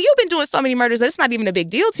it, then you've been doing so many murders that it's not even a big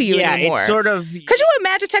deal to you anymore. Yeah, it's sort of... Could you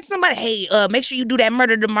imagine texting somebody, hey, make sure you do that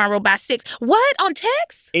murder tomorrow by 6? What? On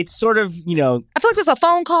text? It's sort of, I feel like it's a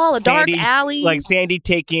phone call, dark alley. Like Sandy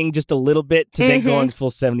taking just a little bit to then going full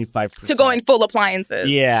 75%. To going full appliances.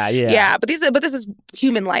 Yeah. Yeah, but this is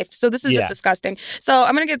human life, so this is just disgusting. So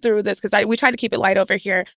I'm going to get through this because we try to keep it light over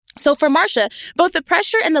here. So for Marcia, both the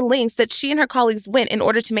pressure and the lengths that she and her colleagues went in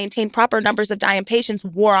order to maintain proper numbers of dying patients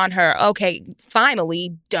wore on her. Okay,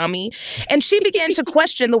 finally, dummy. And she began to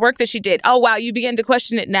question the work that she did. Oh, wow, you began to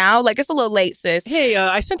question it now? Like, it's a little late, sis. Hey,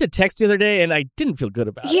 I sent a text the other day and I didn't feel good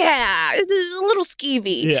about it. Yeah, it's a little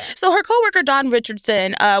skeevy. Yeah. So her coworker, Dawn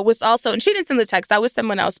Richardson, was also, and she didn't send the text, that was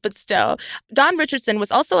someone else, but still. Dawn Richardson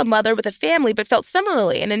was also a mother with a family, but felt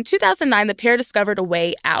similarly. And in 2009, the pair discovered a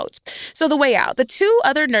way out. So the way out, the 2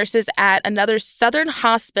 other nurses at another Southern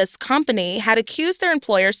Hospice company had accused their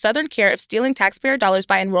employer, Southern Care, of stealing taxpayer dollars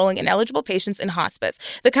by enrolling ineligible patients in hospice.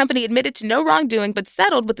 The company admitted to no wrongdoing, but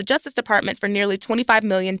settled with the Justice Department for nearly $25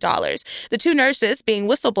 million. The 2 nurses, being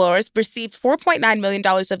whistleblowers, received $4.9 million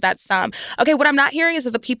of that sum. Okay, what I'm not hearing is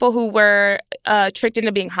that the people who were tricked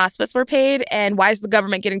into being hospice were paid, and why is the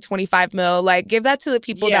government getting $25 million? Like, give that to the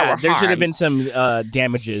people that were harmed. There should have been some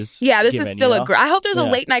damages. Yeah, this is still I hope there's a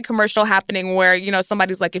late night commercial happening where,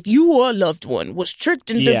 somebody's like, if you or a loved one was tricked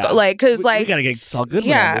into, because we gotta get Saul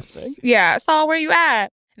Goodman on this thing. Yeah, Saul, where you at?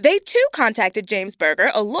 They too contacted James Berger,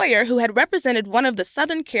 a lawyer who had represented one of the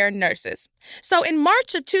Southern Care nurses. So in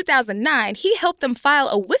March of 2009, he helped them file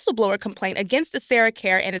a whistleblower complaint against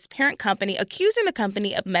AseraCare and its parent company, accusing the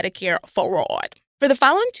company of Medicare fraud. For the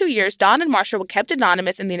following 2 years, Dawn and Marsha were kept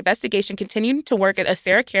anonymous in the investigation, continuing to work at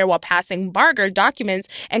AseraCare while passing Barger documents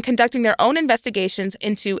and conducting their own investigations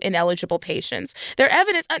into ineligible patients. Their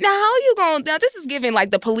evidence, now how are you going, now this is giving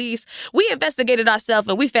like the police, we investigated ourselves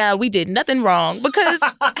and we found we did nothing wrong. Because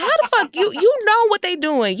how the fuck, you know what they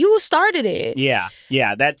doing. You started it. Yeah,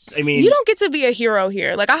 that's, I mean. You don't get to be a hero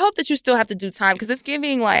here. Like, I hope that you still have to do time because it's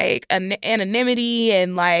giving like anonymity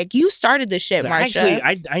and like, you started this shit, So Marsha.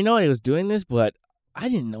 actually, I know I was doing this, but I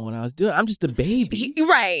didn't know what I was doing. I'm just a baby.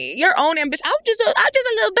 Right. Your own ambition. I'm just a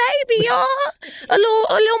little baby, y'all. A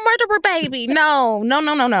little murderer baby.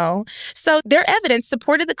 No. So their evidence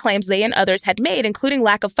supported the claims they and others had made, including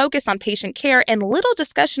lack of focus on patient care and little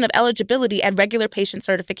discussion of eligibility at regular patient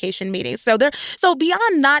certification meetings. So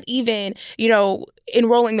beyond not even,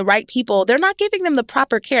 enrolling the right people, they're not giving them the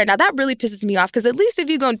proper care. Now that really pisses me off because at least if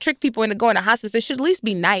you're going to trick people into going to hospice, it should at least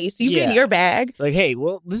be nice. You get in your bag. Like, hey,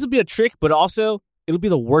 well, this will be a trick, but also it'll be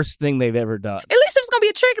the worst thing they've ever done. At least if it's going to be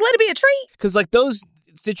a trick, let it be a treat. Because, like, those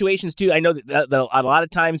situations, too, I know that a lot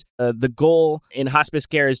of times the goal in hospice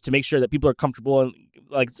care is to make sure that people are comfortable and,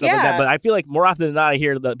 like, stuff like that. But I feel like more often than not, I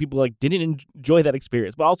hear that people, like, didn't enjoy that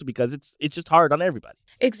experience. But also because it's just hard on everybody.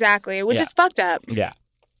 Exactly, which is fucked up. Yeah.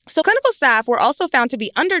 So clinical staff were also found to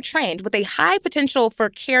be undertrained with a high potential for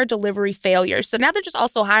care delivery failures. So now they're just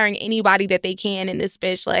also hiring anybody that they can in this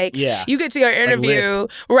bitch. Like, you get to your interview,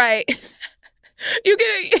 right? You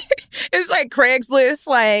get it's like Craigslist,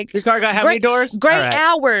 like your car got how many doors? Great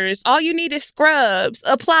hours. All you need is scrubs.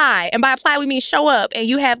 Apply. And by apply, we mean show up and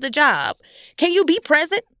you have the job. Can you be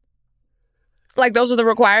present? Like, those are the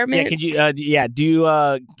requirements? Yeah,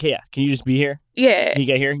 can you just be here? Yeah. Can you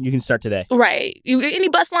get here? You can start today. Right. Any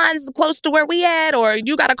bus lines close to where we at, or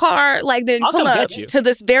you got a car, like, then I'll pull up to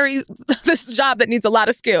this job that needs a lot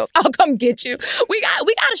of skills. I'll come get you. We got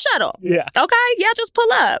a shuttle. Yeah. Okay? Yeah, just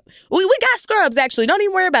pull up. We got scrubs, actually. Don't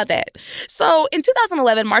even worry about that. So in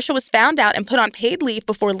 2011, Marsha was found out and put on paid leave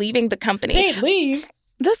before leaving the company. Paid leave?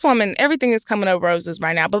 This woman, everything is coming up roses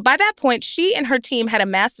right now. But by that point, she and her team had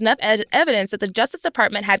amassed enough evidence that the Justice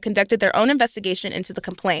Department had conducted their own investigation into the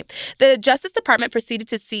complaint. The Justice Department proceeded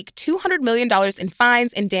to seek $200 million in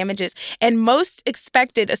fines and damages, and most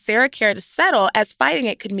expected AseraCare to settle, as fighting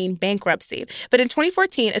it could mean bankruptcy. But in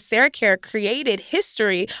 2014, AseraCare created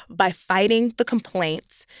history by fighting the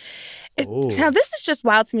complaints. Now, this is just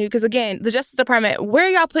wild to me because, again, the Justice Department, where are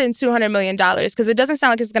y'all putting $200 million? Because it doesn't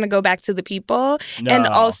sound like it's going to go back to the people. No. And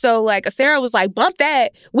also, like, Asera was like, bump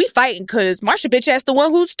that. We fighting because Marsha bitch ass the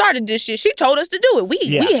one who started this shit. She told us to do it. We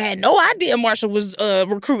had no idea Marsha was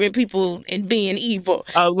recruiting people and being evil.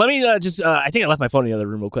 Let me I think I left my phone in the other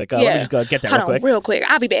room real quick. Let me just go get that real quick. Real quick.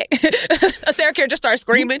 I'll be back. AseraCare just started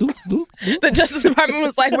screaming. The Justice Department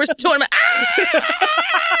was like, where's the $200 million?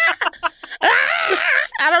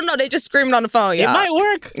 I don't know. They just screaming on the phone, y'all.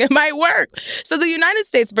 It might work. So the United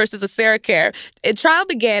States versus AseraCare. A trial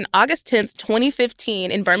began August 10th,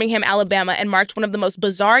 2015 in Birmingham, Alabama, and marked one of the most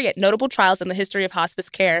bizarre yet notable trials in the history of hospice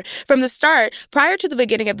care. From the start, prior to the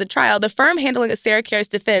beginning of the trial, the firm handling AseraCare's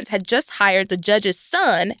defense had just hired the judge's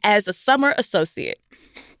son as a summer associate.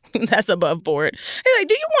 That's above board. He's like,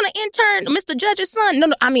 do you want to intern Mr. Judge's son? No,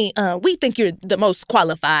 I mean, we think you're the most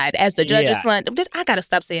qualified as the judge's son. I got to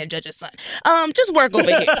stop saying judge's son. Just work over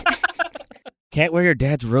here. Can't wear your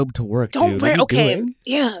dad's robe to work, Don't dude. wear, okay.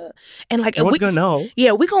 Yeah. And like, no one's going to know.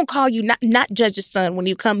 Yeah, we're going to call you not judge's son when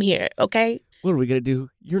you come here, okay? What are we going to do?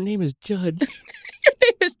 Your name is Judge. Your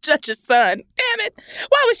name is Judge's son. Damn it.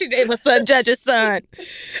 Why would she name her son Judge's son?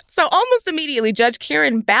 So almost immediately, Judge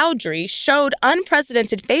Karen Bowdry showed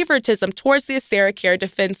unprecedented favoritism towards the AseraCare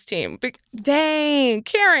defense team. Dang,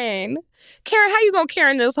 Karen. Karen, how you gonna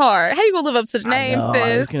Karen this hard? How you gonna live up to the name,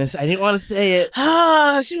 sis? I didn't want to say it.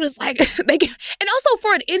 She was like, and also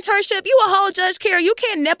for an internship, you a whole Judge Karen. You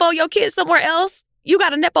can't nepo your kid somewhere else. You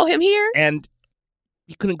gotta nepo him here. And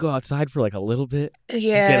you couldn't go outside for like a little bit? Yeah.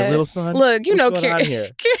 Just get a little sun? Look, you What's know, Karen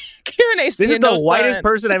ain't This is the whitest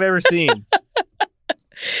person I've ever seen.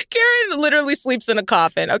 Karen literally sleeps in a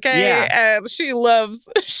coffin, okay? Yeah. And she loves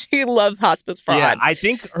hospice fraud. Yeah, I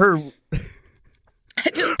think her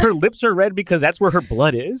lips are red because that's where her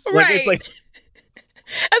blood is. Like, right. It's like...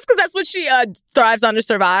 That's because that's what she thrives on to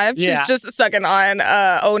survive. Yeah. She's just sucking on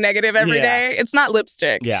O negative every day. It's not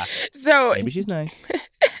lipstick. Yeah. So maybe she's nice.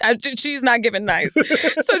 She's not giving nice.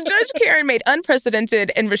 So Judge Karen made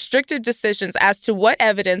unprecedented and restrictive decisions as to what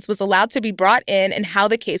evidence was allowed to be brought in and how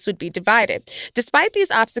the case would be divided. Despite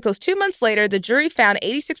these obstacles, 2 months later, the jury found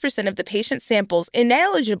 86% of the patient samples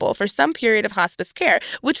ineligible for some period of hospice care,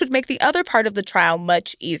 which would make the other part of the trial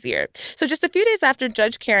much easier. So just a few days after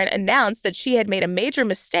Judge Karen announced that she had made a major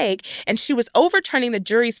mistake and she was overturning the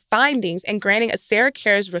jury's findings and granting a Sarah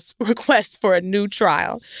Care's request for a new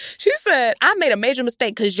trial. She said, I made a major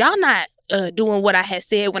mistake because y'all not doing what I had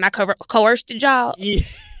said when I coerced y'all. Yeah.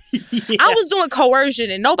 I was doing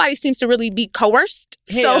coercion and nobody seems to really be coerced.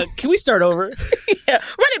 Hey, So can we start over? yeah,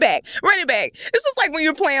 run it back. This is like when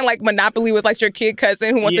you're playing like Monopoly with like your kid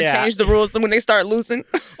cousin who wants to change the rules when they start losing.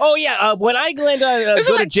 Oh, yeah. When I land on this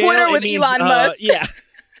is like Twitter with Elon Musk. Yeah.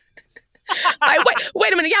 Like,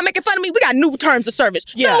 wait a minute, y'all making fun of me? We got new terms of service.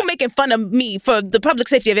 Yeah. No making fun of me for the public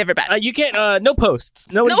safety of everybody. You can't, no posts.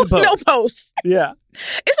 Nobody can post. No posts. Yeah.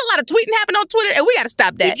 It's a lot of tweeting happening on Twitter, and we got to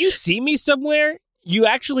stop that. If you see me somewhere, you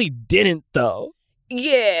actually didn't, though.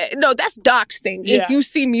 Yeah. No, that's doxing. Yeah. If you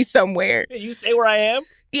see me somewhere. You say where I am?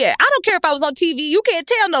 Yeah. I don't care if I was on TV. You can't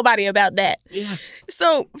tell nobody about that. Yeah.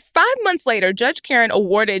 So 5 months later, Judge Karen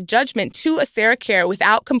awarded judgment to a Sarah Care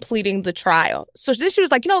without completing the trial. So then she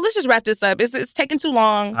was like, let's just wrap this up. It's taking too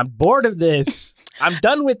long. I'm bored of this. I'm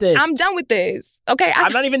done with this. I'm done with this. Okay.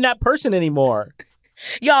 I'm not even that person anymore.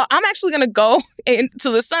 Y'all, I'm actually going to go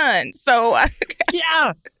into the sun. So,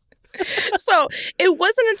 Yeah. so it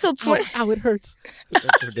wasn't until 20... Ow, it hurts.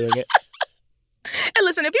 Thanks for doing it. And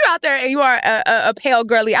listen, if you're out there and you are a pale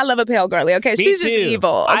girly, I love a pale girly, okay? Me She's too. just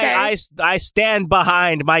evil, okay? I stand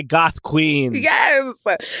behind my goth queen. Yes.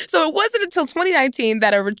 So it wasn't until 2019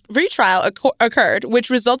 that a retrial occurred, which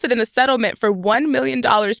resulted in a settlement for $1 million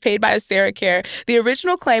paid by a Sarah Care. The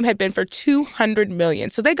original claim had been for $200 million.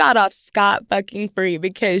 So they got off scot-fucking-free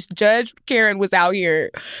because Judge Karen was out here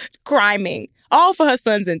criming, all for her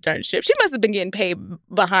son's internship. She must have been getting paid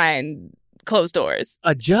behind closed doors.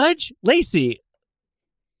 A judge? Lacey.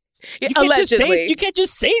 Allegedly. You can't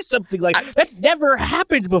just say something like that's never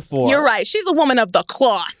happened before. You're right. She's a woman of the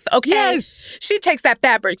cloth, okay? Yes. She takes that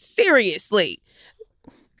fabric seriously.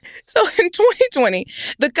 So in 2020,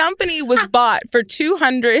 the company was bought for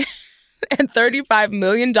 $235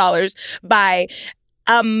 million by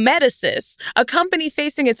Medicis, a company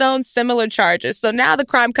facing its own similar charges. So now the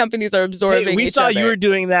crime companies are absorbing Hey, we each saw other. you were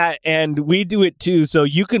doing that, and we do it too. So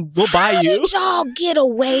we'll buy How you. did y'all get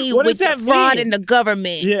away What with does the that fraud mean? in the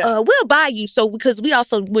government? Yeah. We'll buy you. So because we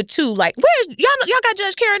also would too. Like, where's y'all got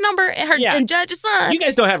Judge Karen number and her and Judge's son? You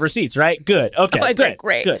guys don't have receipts, right? Good. Okay. Okay, Great.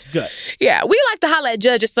 great. Good. Yeah, we like to holler at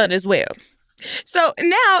Judge's son as well. So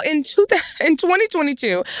now in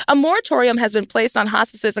 2022, a moratorium has been placed on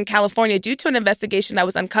hospices in California due to an investigation that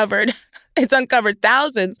was uncovered. It's uncovered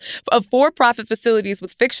thousands of for-profit facilities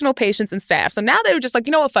with fictional patients and staff. So now they were just like,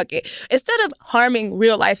 you know what, fuck it. Instead of harming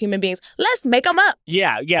real-life human beings, let's make them up.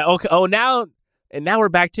 Yeah. Okay. Oh, now we're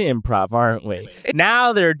back to improv, aren't we?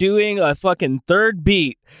 Now they're doing a fucking third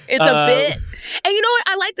beat. It's a bit. And you know what?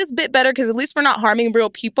 I like this bit better because at least we're not harming real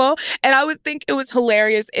people. And I would think it was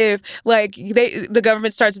hilarious if, like, the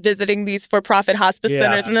government starts visiting these for-profit hospice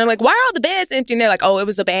centers and they're like, why are all the beds empty? And they're like, oh, it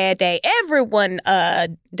was a bad day. Everyone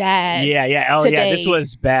died. Yeah. Oh, today. yeah. This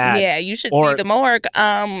was bad. Yeah, you should see the morgue.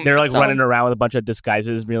 They're like running around with a bunch of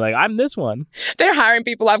disguises, being like, "I'm this one." They're hiring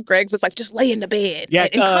people off Greg's. It's like just lay in the bed, and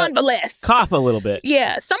convalesce, cough a little bit.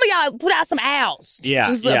 Yeah, some of y'all put out some owls. Yeah,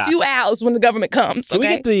 just a few owls when the government comes. Can we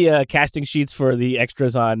get the casting sheets for the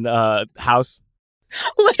extras on House?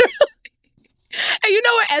 Literally, and you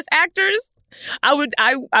know what? As actors, I would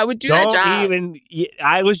do that job.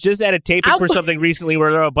 I was just at a taping for something recently where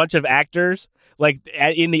there were a bunch of actors like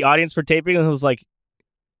in the audience for taping, and I was like,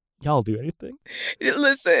 y'all do anything?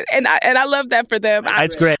 Listen, and I love that for them.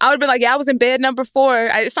 It's great. I would be like, yeah, I was in bed number 4.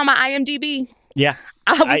 It's on my IMDb. Yeah.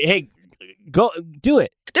 Hey, go do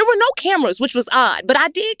it. There were no cameras, which was odd, but I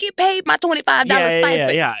did get paid my $25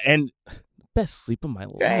 stipend. Yeah. And best sleep of my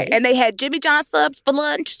life. Right. And they had Jimmy John subs for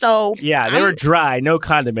lunch, so... Yeah, they were dry, no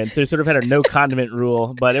condiments. They sort of had a no condiment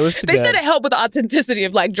rule, but it was They said it helped with the authenticity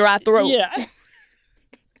of, like, dry throat. Yeah.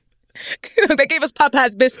 They gave us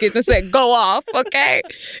Popeye's biscuits and said, go off, okay?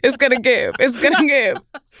 It's gonna give.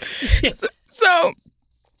 Yeah. So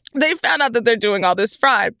They found out that they're doing all this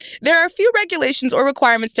fraud. There are few regulations or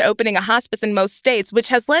requirements to opening a hospice in most states, which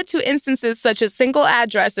has led to instances such as single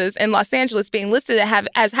addresses in Los Angeles being listed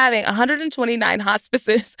as having 129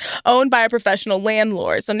 hospices owned by a professional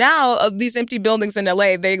landlord. So now these empty buildings in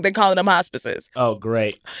LA, they're calling them hospices. Oh,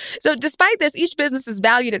 great. So despite this, each business is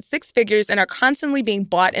valued at six figures and are constantly being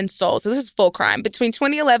bought and sold. So this is full crime. Between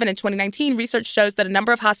 2011 and 2019, research shows that a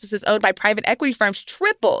number of hospices owned by private equity firms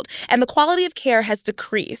tripled, and the quality of care has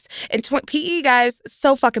decreased. In PE, guys,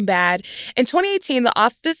 so fucking bad. In 2018, the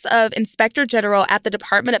Office of Inspector General at the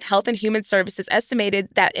Department of Health and Human Services estimated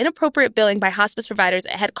that inappropriate billing by hospice providers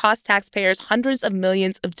had cost taxpayers hundreds of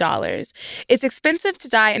millions of dollars. It's expensive to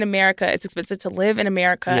die in America. It's expensive to live in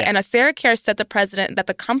America. Yeah. And AseraCare set the precedent that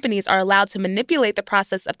the companies are allowed to manipulate the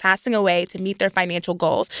process of passing away to meet their financial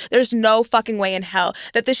goals. There's no fucking way in hell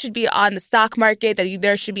that this should be on the stock market, that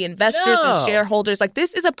there should be investors and shareholders. Like,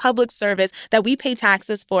 this is a public service that we pay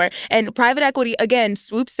taxes for. And private equity, again,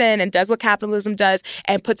 swoops in and does what capitalism does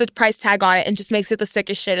and puts a price tag on it and just makes it the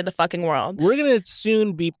sickest shit in the fucking world. We're going to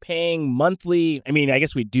soon be paying monthly. I mean, I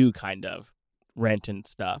guess we do kind of rent and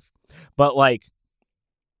stuff. But, like,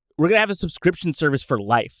 we're going to have a subscription service for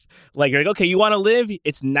life. Like, you're like, okay, you want to live?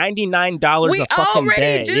 It's $99 a fucking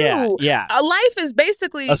day. We already do. Yeah. A life is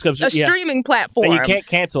basically a streaming platform. And you can't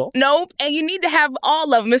cancel. Nope. And you need to have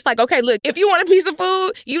all of them. It's like, okay, look, if you want a piece of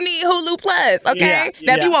food, you need Hulu Plus, okay?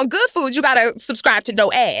 Now, if you want good food, you got to subscribe to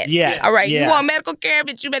no ads. Yes. All right? You want medical care,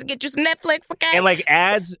 but you better get you some Netflix, okay? And, like,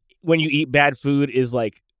 ads when you eat bad food is,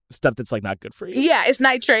 like, stuff that's like not good for you. Yeah, it's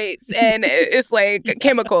nitrates and it's like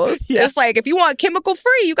chemicals. Yeah. It's like if you want chemical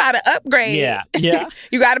free, you got to upgrade. Yeah.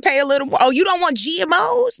 You got to pay a little more. Oh, you don't want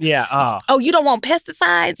GMOs? Yeah. Oh, you don't want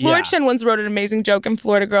pesticides? Lord Shin once wrote an amazing joke in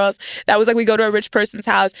Florida Girls that was like, we go to a rich person's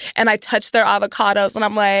house and I touch their avocados and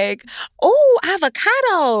I'm like, oh,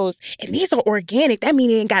 avocados. And these are organic. That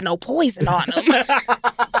means they ain't got no poison on them.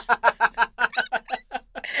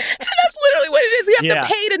 And that's literally what it is. You have to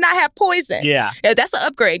pay to not have poison. Yeah, that's an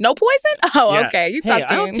upgrade. No poison? Oh, okay. You talking?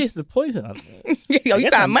 I don't taste the poison on this. Yo, you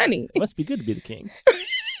got money. It must be good to be the king.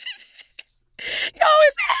 Yo,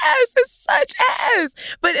 it's ass. It's such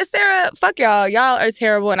ass. But Sarah, fuck y'all. Y'all are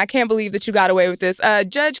terrible, and I can't believe that you got away with this.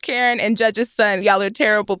 Judge Karen and Judge's son, y'all are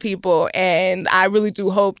terrible people, and I really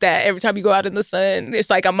do hope that every time you go out in the sun,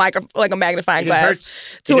 it's like a magnifying glass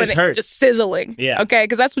just sizzling. Yeah. Okay,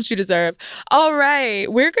 because that's what you deserve. All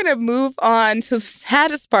right, we're gonna move on to the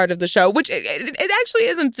saddest part of the show, which it actually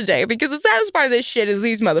isn't today, because the saddest part of this shit is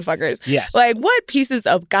these motherfuckers. Yes. Like, what pieces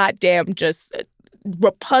of goddamn just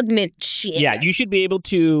repugnant shit. Yeah, you should be able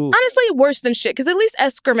to... Honestly, worse than shit, because at least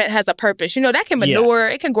excrement has a purpose. You know, that can manure,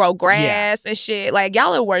 it can grow grass and shit. Like,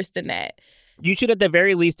 y'all are worse than that. You should, at the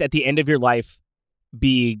very least, at the end of your life,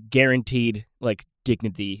 be guaranteed, like,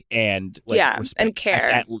 dignity and, like, respect. And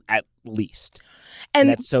care. At least. And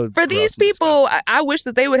that's so for these people, I wish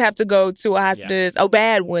that they would have to go to a hospice, a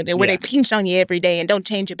bad one, where they pinch on you every day and don't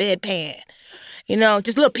change your bedpan. You know,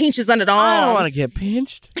 just little pinches under the arms. I don't want to get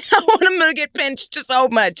pinched. I want them to get pinched just so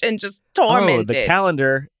much and just tormented. The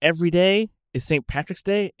calendar every day is St. Patrick's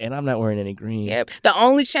Day, and I'm not wearing any green. Yep. The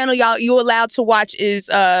only channel you allowed to watch is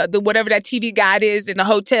the whatever that TV guide is in the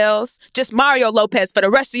hotels. Just Mario Lopez for the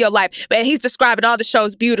rest of your life. But he's describing all the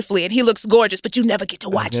shows beautifully, and he looks gorgeous, but you never get to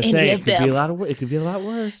watch any of them. It could be a lot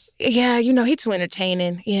worse. Yeah, you know, he's too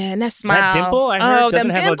entertaining. Yeah, and that smile. That dimple, I heard, them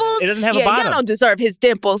dimples. It doesn't have a bottom. Y'all don't deserve his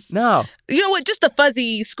dimples. No. You know what? Just a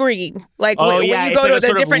fuzzy screen. Like when you go to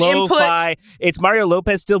the different inputs. It's Mario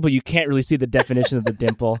Lopez still, but you can't really see the definition of the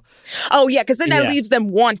dimple. Oh, yeah, because then that leaves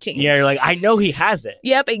them wanting. Yeah, you're like, I know he has it.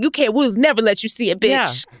 Yep, and we'll never let you see it,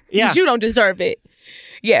 bitch. Yeah. Because you don't deserve it.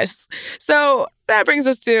 Yes. So that brings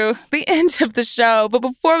us to the end of the show. But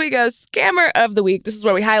before we go, Scammer of the Week. This is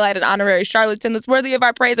where we highlight an honorary charlatan that's worthy of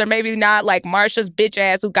our praise, or maybe not, like Marsha's bitch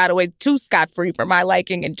ass who got away too scot-free for my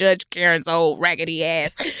liking, and Judge Karen's old raggedy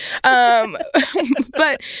ass.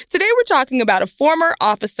 But today we're talking about a former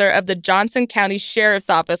officer of the Johnson County Sheriff's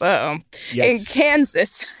Office in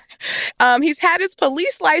Kansas. He's had his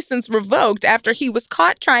police license revoked after he was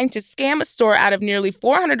caught trying to scam a store out of nearly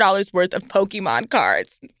 $400 worth of Pokemon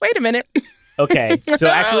cards. Wait a minute. Okay, so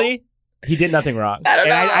actually, he did nothing wrong. I don't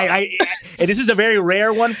know. And this is a very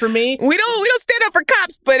rare one for me. We don't stand up for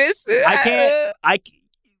cops, but it's...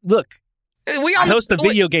 Look, I host a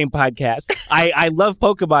video game podcast. I love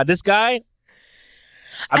Pokemon. This guy...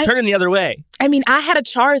 I'm turning the other way. I mean, I had a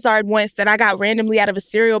Charizard once that I got randomly out of a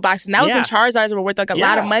cereal box, and that was when Charizards were worth like a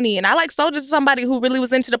lot of money. And I sold it to somebody who really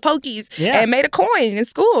was into the Pokies and made a coin in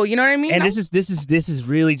school. You know what I mean? And this is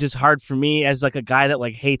really just hard for me as like a guy that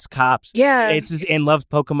like hates cops. Yeah, and loves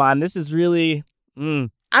Pokemon. This is really.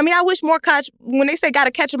 I mean, I wish more when they say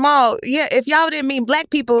gotta catch them all, yeah, if y'all didn't mean black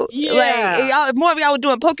people, if more of y'all were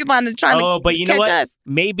doing Pokemon than trying to but you catch know what? us.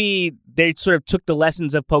 Maybe they sort of took the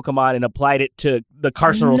lessons of Pokemon and applied it to the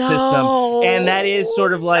carceral system. And that is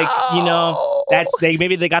sort of like,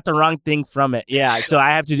 maybe they got the wrong thing from it. Yeah, so I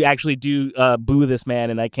have to actually boo this man,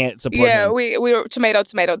 and I can't support him. Yeah, we were tomato.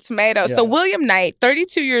 Yeah. So William Knight,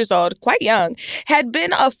 32 years old, quite young, had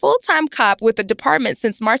been a full-time cop with the department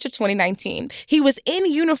since March of 2019. He was in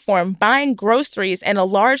uniform buying groceries and a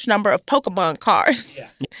large number of Pokemon cards.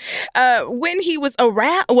 Yeah. When he was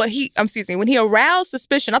aroused, when he aroused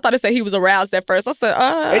suspicion, I thought it said he was aroused at first. I said,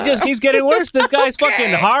 it just keeps getting worse. This guy's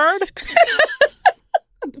fucking hard.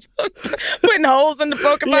 Putting holes in the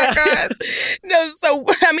Pokemon cards. No, so,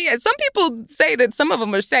 I mean, some people say that some of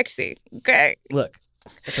them are sexy, okay? Look,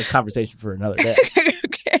 that's a conversation for another day.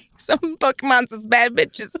 Okay, some Pokemons is bad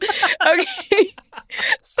bitches. Okay.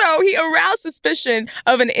 So he aroused suspicion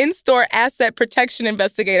of an in-store asset protection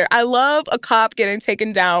investigator. I love a cop getting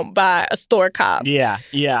taken down by a store cop. Yeah.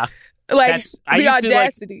 Like, the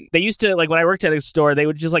audacity. They used to, like, when I worked at a store, they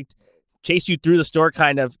would just, like, chase you through the store,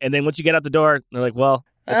 kind of, and then once you get out the door, they're like, well,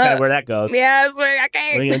 that's kind of where that goes. Yeah, that's where I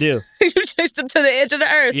can't. What are you going to do? You chased them to the edge of the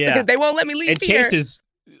earth. Yeah. They won't let me leave and here. Chased is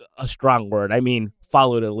a strong word. I mean,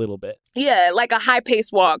 followed a little bit. Yeah, like a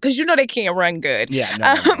high-paced walk, because you know they can't run good. Yeah,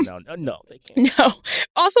 no, they can't. No.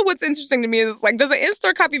 Also, what's interesting to me is, like, does an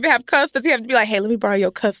in-store cop even have cuffs? Does he have to be like, hey, let me borrow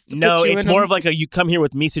your cuffs to No, put you it's in more them? of like a you come here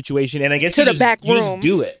with me situation, and I guess to the you back room. just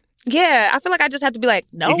do it. Yeah, I feel like I just have to be like,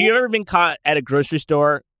 no. If you've ever been caught at a grocery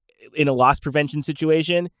store in a loss prevention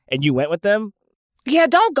situation and you went with them, yeah,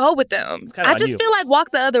 don't go with them. I just feel like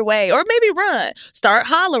walk the other way, or maybe run. Start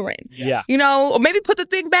hollering. Yeah, or maybe put the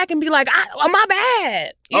thing back and be like, my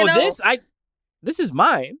bad. You know? This is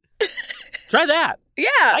mine. Try that. Yeah,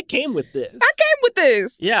 I came with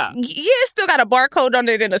this. Yeah, it still got a barcode on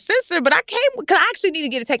it and a sensor, but I came because I actually need to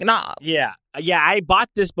get it taken off. Yeah, I bought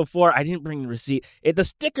this before. I didn't bring the receipt. The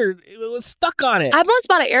sticker, it was stuck on it. I once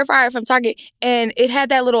bought an air fryer from Target, and it had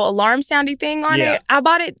that little alarm soundy thing on it. I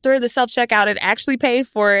bought it through the self-checkout. It actually paid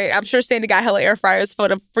for it. I'm sure Sandy got hella air fryers for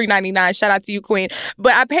the free $3.99. Shout out to you, Queen.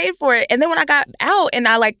 But I paid for it, and then when I got out and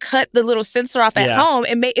I like cut the little sensor off at home,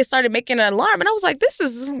 it started making an alarm, and I was like, they should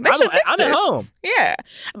fix this. I'm at home. Yeah,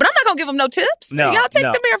 but I'm not gonna give them no tips. No, y'all take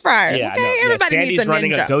them air fryers. Yeah, okay, everybody Sandy's needs a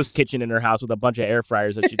running ninja. a ghost kitchen in her house with a bunch of air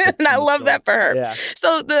fryers that she took and I love that for her. Yeah.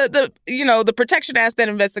 So the protection asset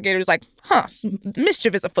investigator was like, some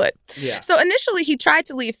mischief is afoot. Yeah. So initially he tried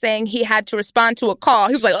to leave, saying he had to respond to a call.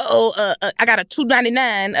 He was like, I got a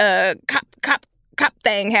 $2.99 cop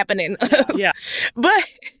thing happening. Yeah. But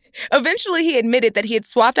eventually he admitted that he had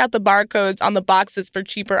swapped out the barcodes on the boxes for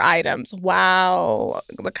cheaper items. Wow.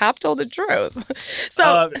 The cop told the truth.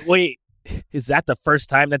 So wait. Is that the first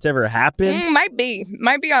time that's ever happened? Might be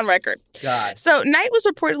on record. God. So Knight was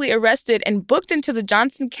reportedly arrested and booked into the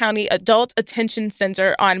Johnson County Adult Attention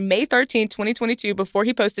Center on May 13, 2022, before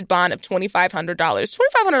he posted bond of $2,500.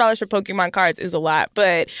 $2,500 for Pokemon cards is a lot,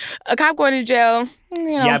 but a cop going to jail,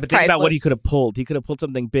 yeah, but think priceless. about what he could have pulled. He could have pulled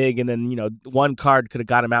something big, and then, one card could have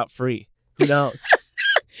got him out free. Who knows?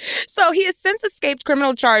 So he has since escaped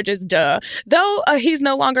criminal charges, though he's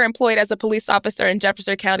no longer employed as a police officer in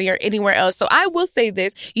Jefferson County or anywhere else. So I will say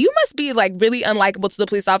this. You must be like really unlikable to the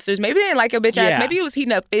police officers. Maybe they didn't like your bitch ass. Maybe you was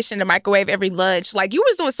heating up fish in the microwave every lunch. Like you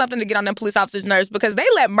was doing something to get on them police officers' nerves because they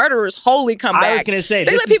let murderers wholly come back. I was going to say.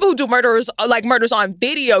 They let people who do murders on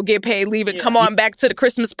video get paid, leave and come on back to the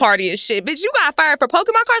Christmas party and shit. Bitch, you got fired for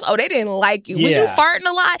Pokemon cards? Oh, they didn't like you. Was you farting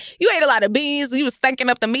a lot? You ate a lot of beans? You was thinking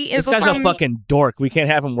up the meetings or something? This guy's a fucking dork. We can't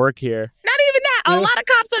have him work here. Not even that. A lot of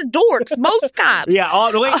cops are dorks. Most cops. Yeah,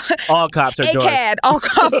 all cops are dorks. ACAD, all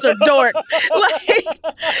cops are dorks.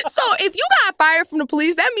 So if you got fired from the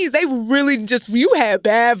police, that means they really you had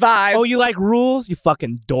bad vibes. Oh, you like rules? You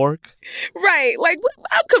fucking dork. Right. Like,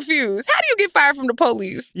 I'm confused. How do you get fired from the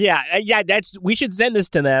police? Yeah, we should send this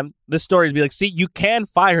to them. The story to be like, see, you can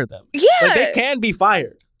fire them. Yeah. Like, they can be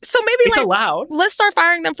fired. So maybe it's allowed. Let's start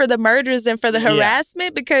firing them for the murders and for the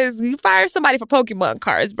harassment because you fire somebody for Pokemon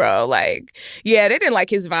cards, bro. Like, they didn't like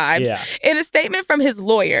his vibes. Yeah. In a statement from his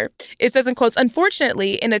lawyer, it says in quotes,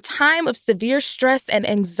 unfortunately, in a time of severe stress and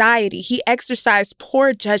anxiety, he exercised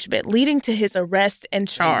poor judgment, leading to his arrest and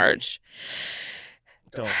charge.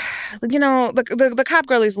 The cop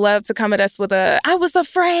girlies love to come at us with I was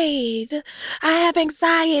afraid. I have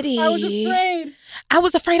anxiety. I was afraid. I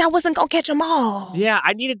was afraid I wasn't going to catch them all. Yeah,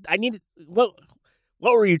 I needed, what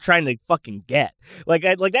were you trying to fucking get?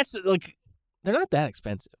 That's, they're not that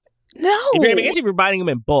expensive. No. If you're buying them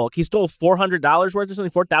in bulk, he stole $400 worth or something,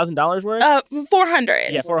 $4,000 worth.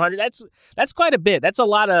 $400. Yeah, $400. That's quite a bit. That's a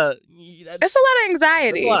lot of. That's a lot of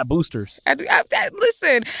anxiety. That's a lot of boosters.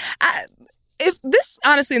 Listen, if this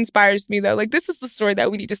honestly inspires me, though, like, this is the story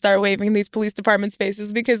that we need to start waving in these police departments'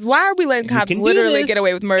 faces, because why are we letting cops literally get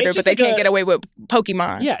away with murder, but they can't get away with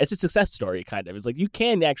Pokemon? Yeah, it's a success story, kind of. It's like, you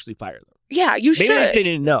can actually fire them. Yeah, you should. Maybe they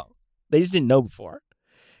didn't know. They just didn't know before.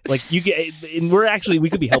 Like, we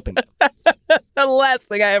could be helping them. The last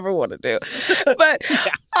thing I ever want to do. But,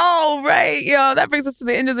 all right, that brings us to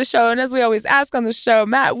the end of the show. And as we always ask on the show,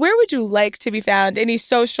 Matt, where would you like to be found? Any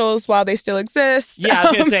socials while they still exist? Yeah, I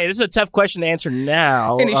was going to say, this is a tough question to answer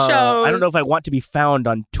now. Any shows? I don't know if I want to be found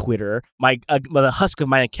on Twitter. The husk of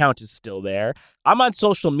my account is still there. I'm on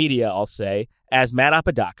social media, I'll say, as Matt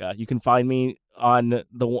Apodaca. You can find me on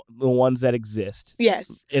the ones that exist.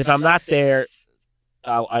 Yes. If I'm not there...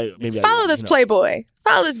 Follow this Playboy.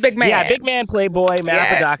 Follow this big man. Yeah, big man Playboy,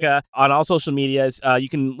 Matt Apodaca, on all social medias. You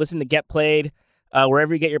can listen to Get Played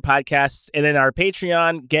wherever you get your podcasts. And then our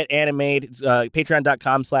Patreon, Get Animated,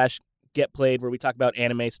 patreon.com/getplayed, where we talk about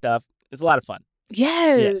anime stuff. It's a lot of fun.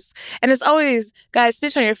 Yes. And as always, guys,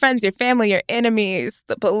 stitch on your friends, your family, your enemies,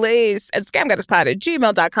 the police, at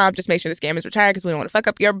scamgoddesspod@gmail.com. Just make sure the scam is retired, because we don't want to fuck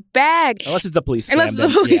up your bag. Unless it's the police scam. Unless it's the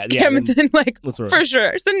police scam, and then, for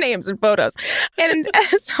sure, some names and photos. And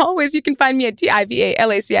as always, you can find me at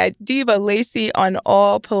DIVALACI, Diva Lacey, on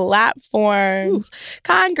all platforms. Ooh.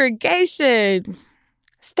 Congregation,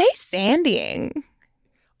 stay sandying.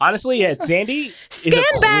 Honestly, yeah, Sandy is a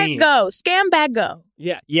queen. Scam bag go.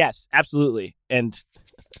 Yeah, yes, absolutely. And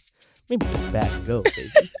maybe just bag go, baby.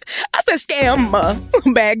 I said scam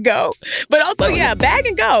bag go. But also, bag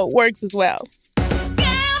and go works as well.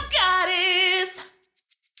 Scam Goddess.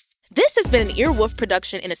 This has been an Earwolf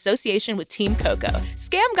production in association with Team Coco.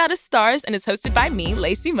 Scam Goddess stars and is hosted by me,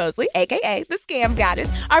 Lacey Mosley, a.k.a. the Scam Goddess.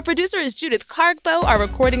 Our producer is Judith Cargbo. Our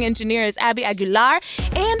recording engineer is Abby Aguilar.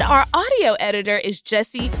 And our audio editor is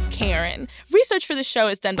Jesse Karen. Research for the show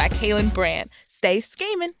is done by Kaylin Brand. Stay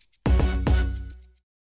scheming.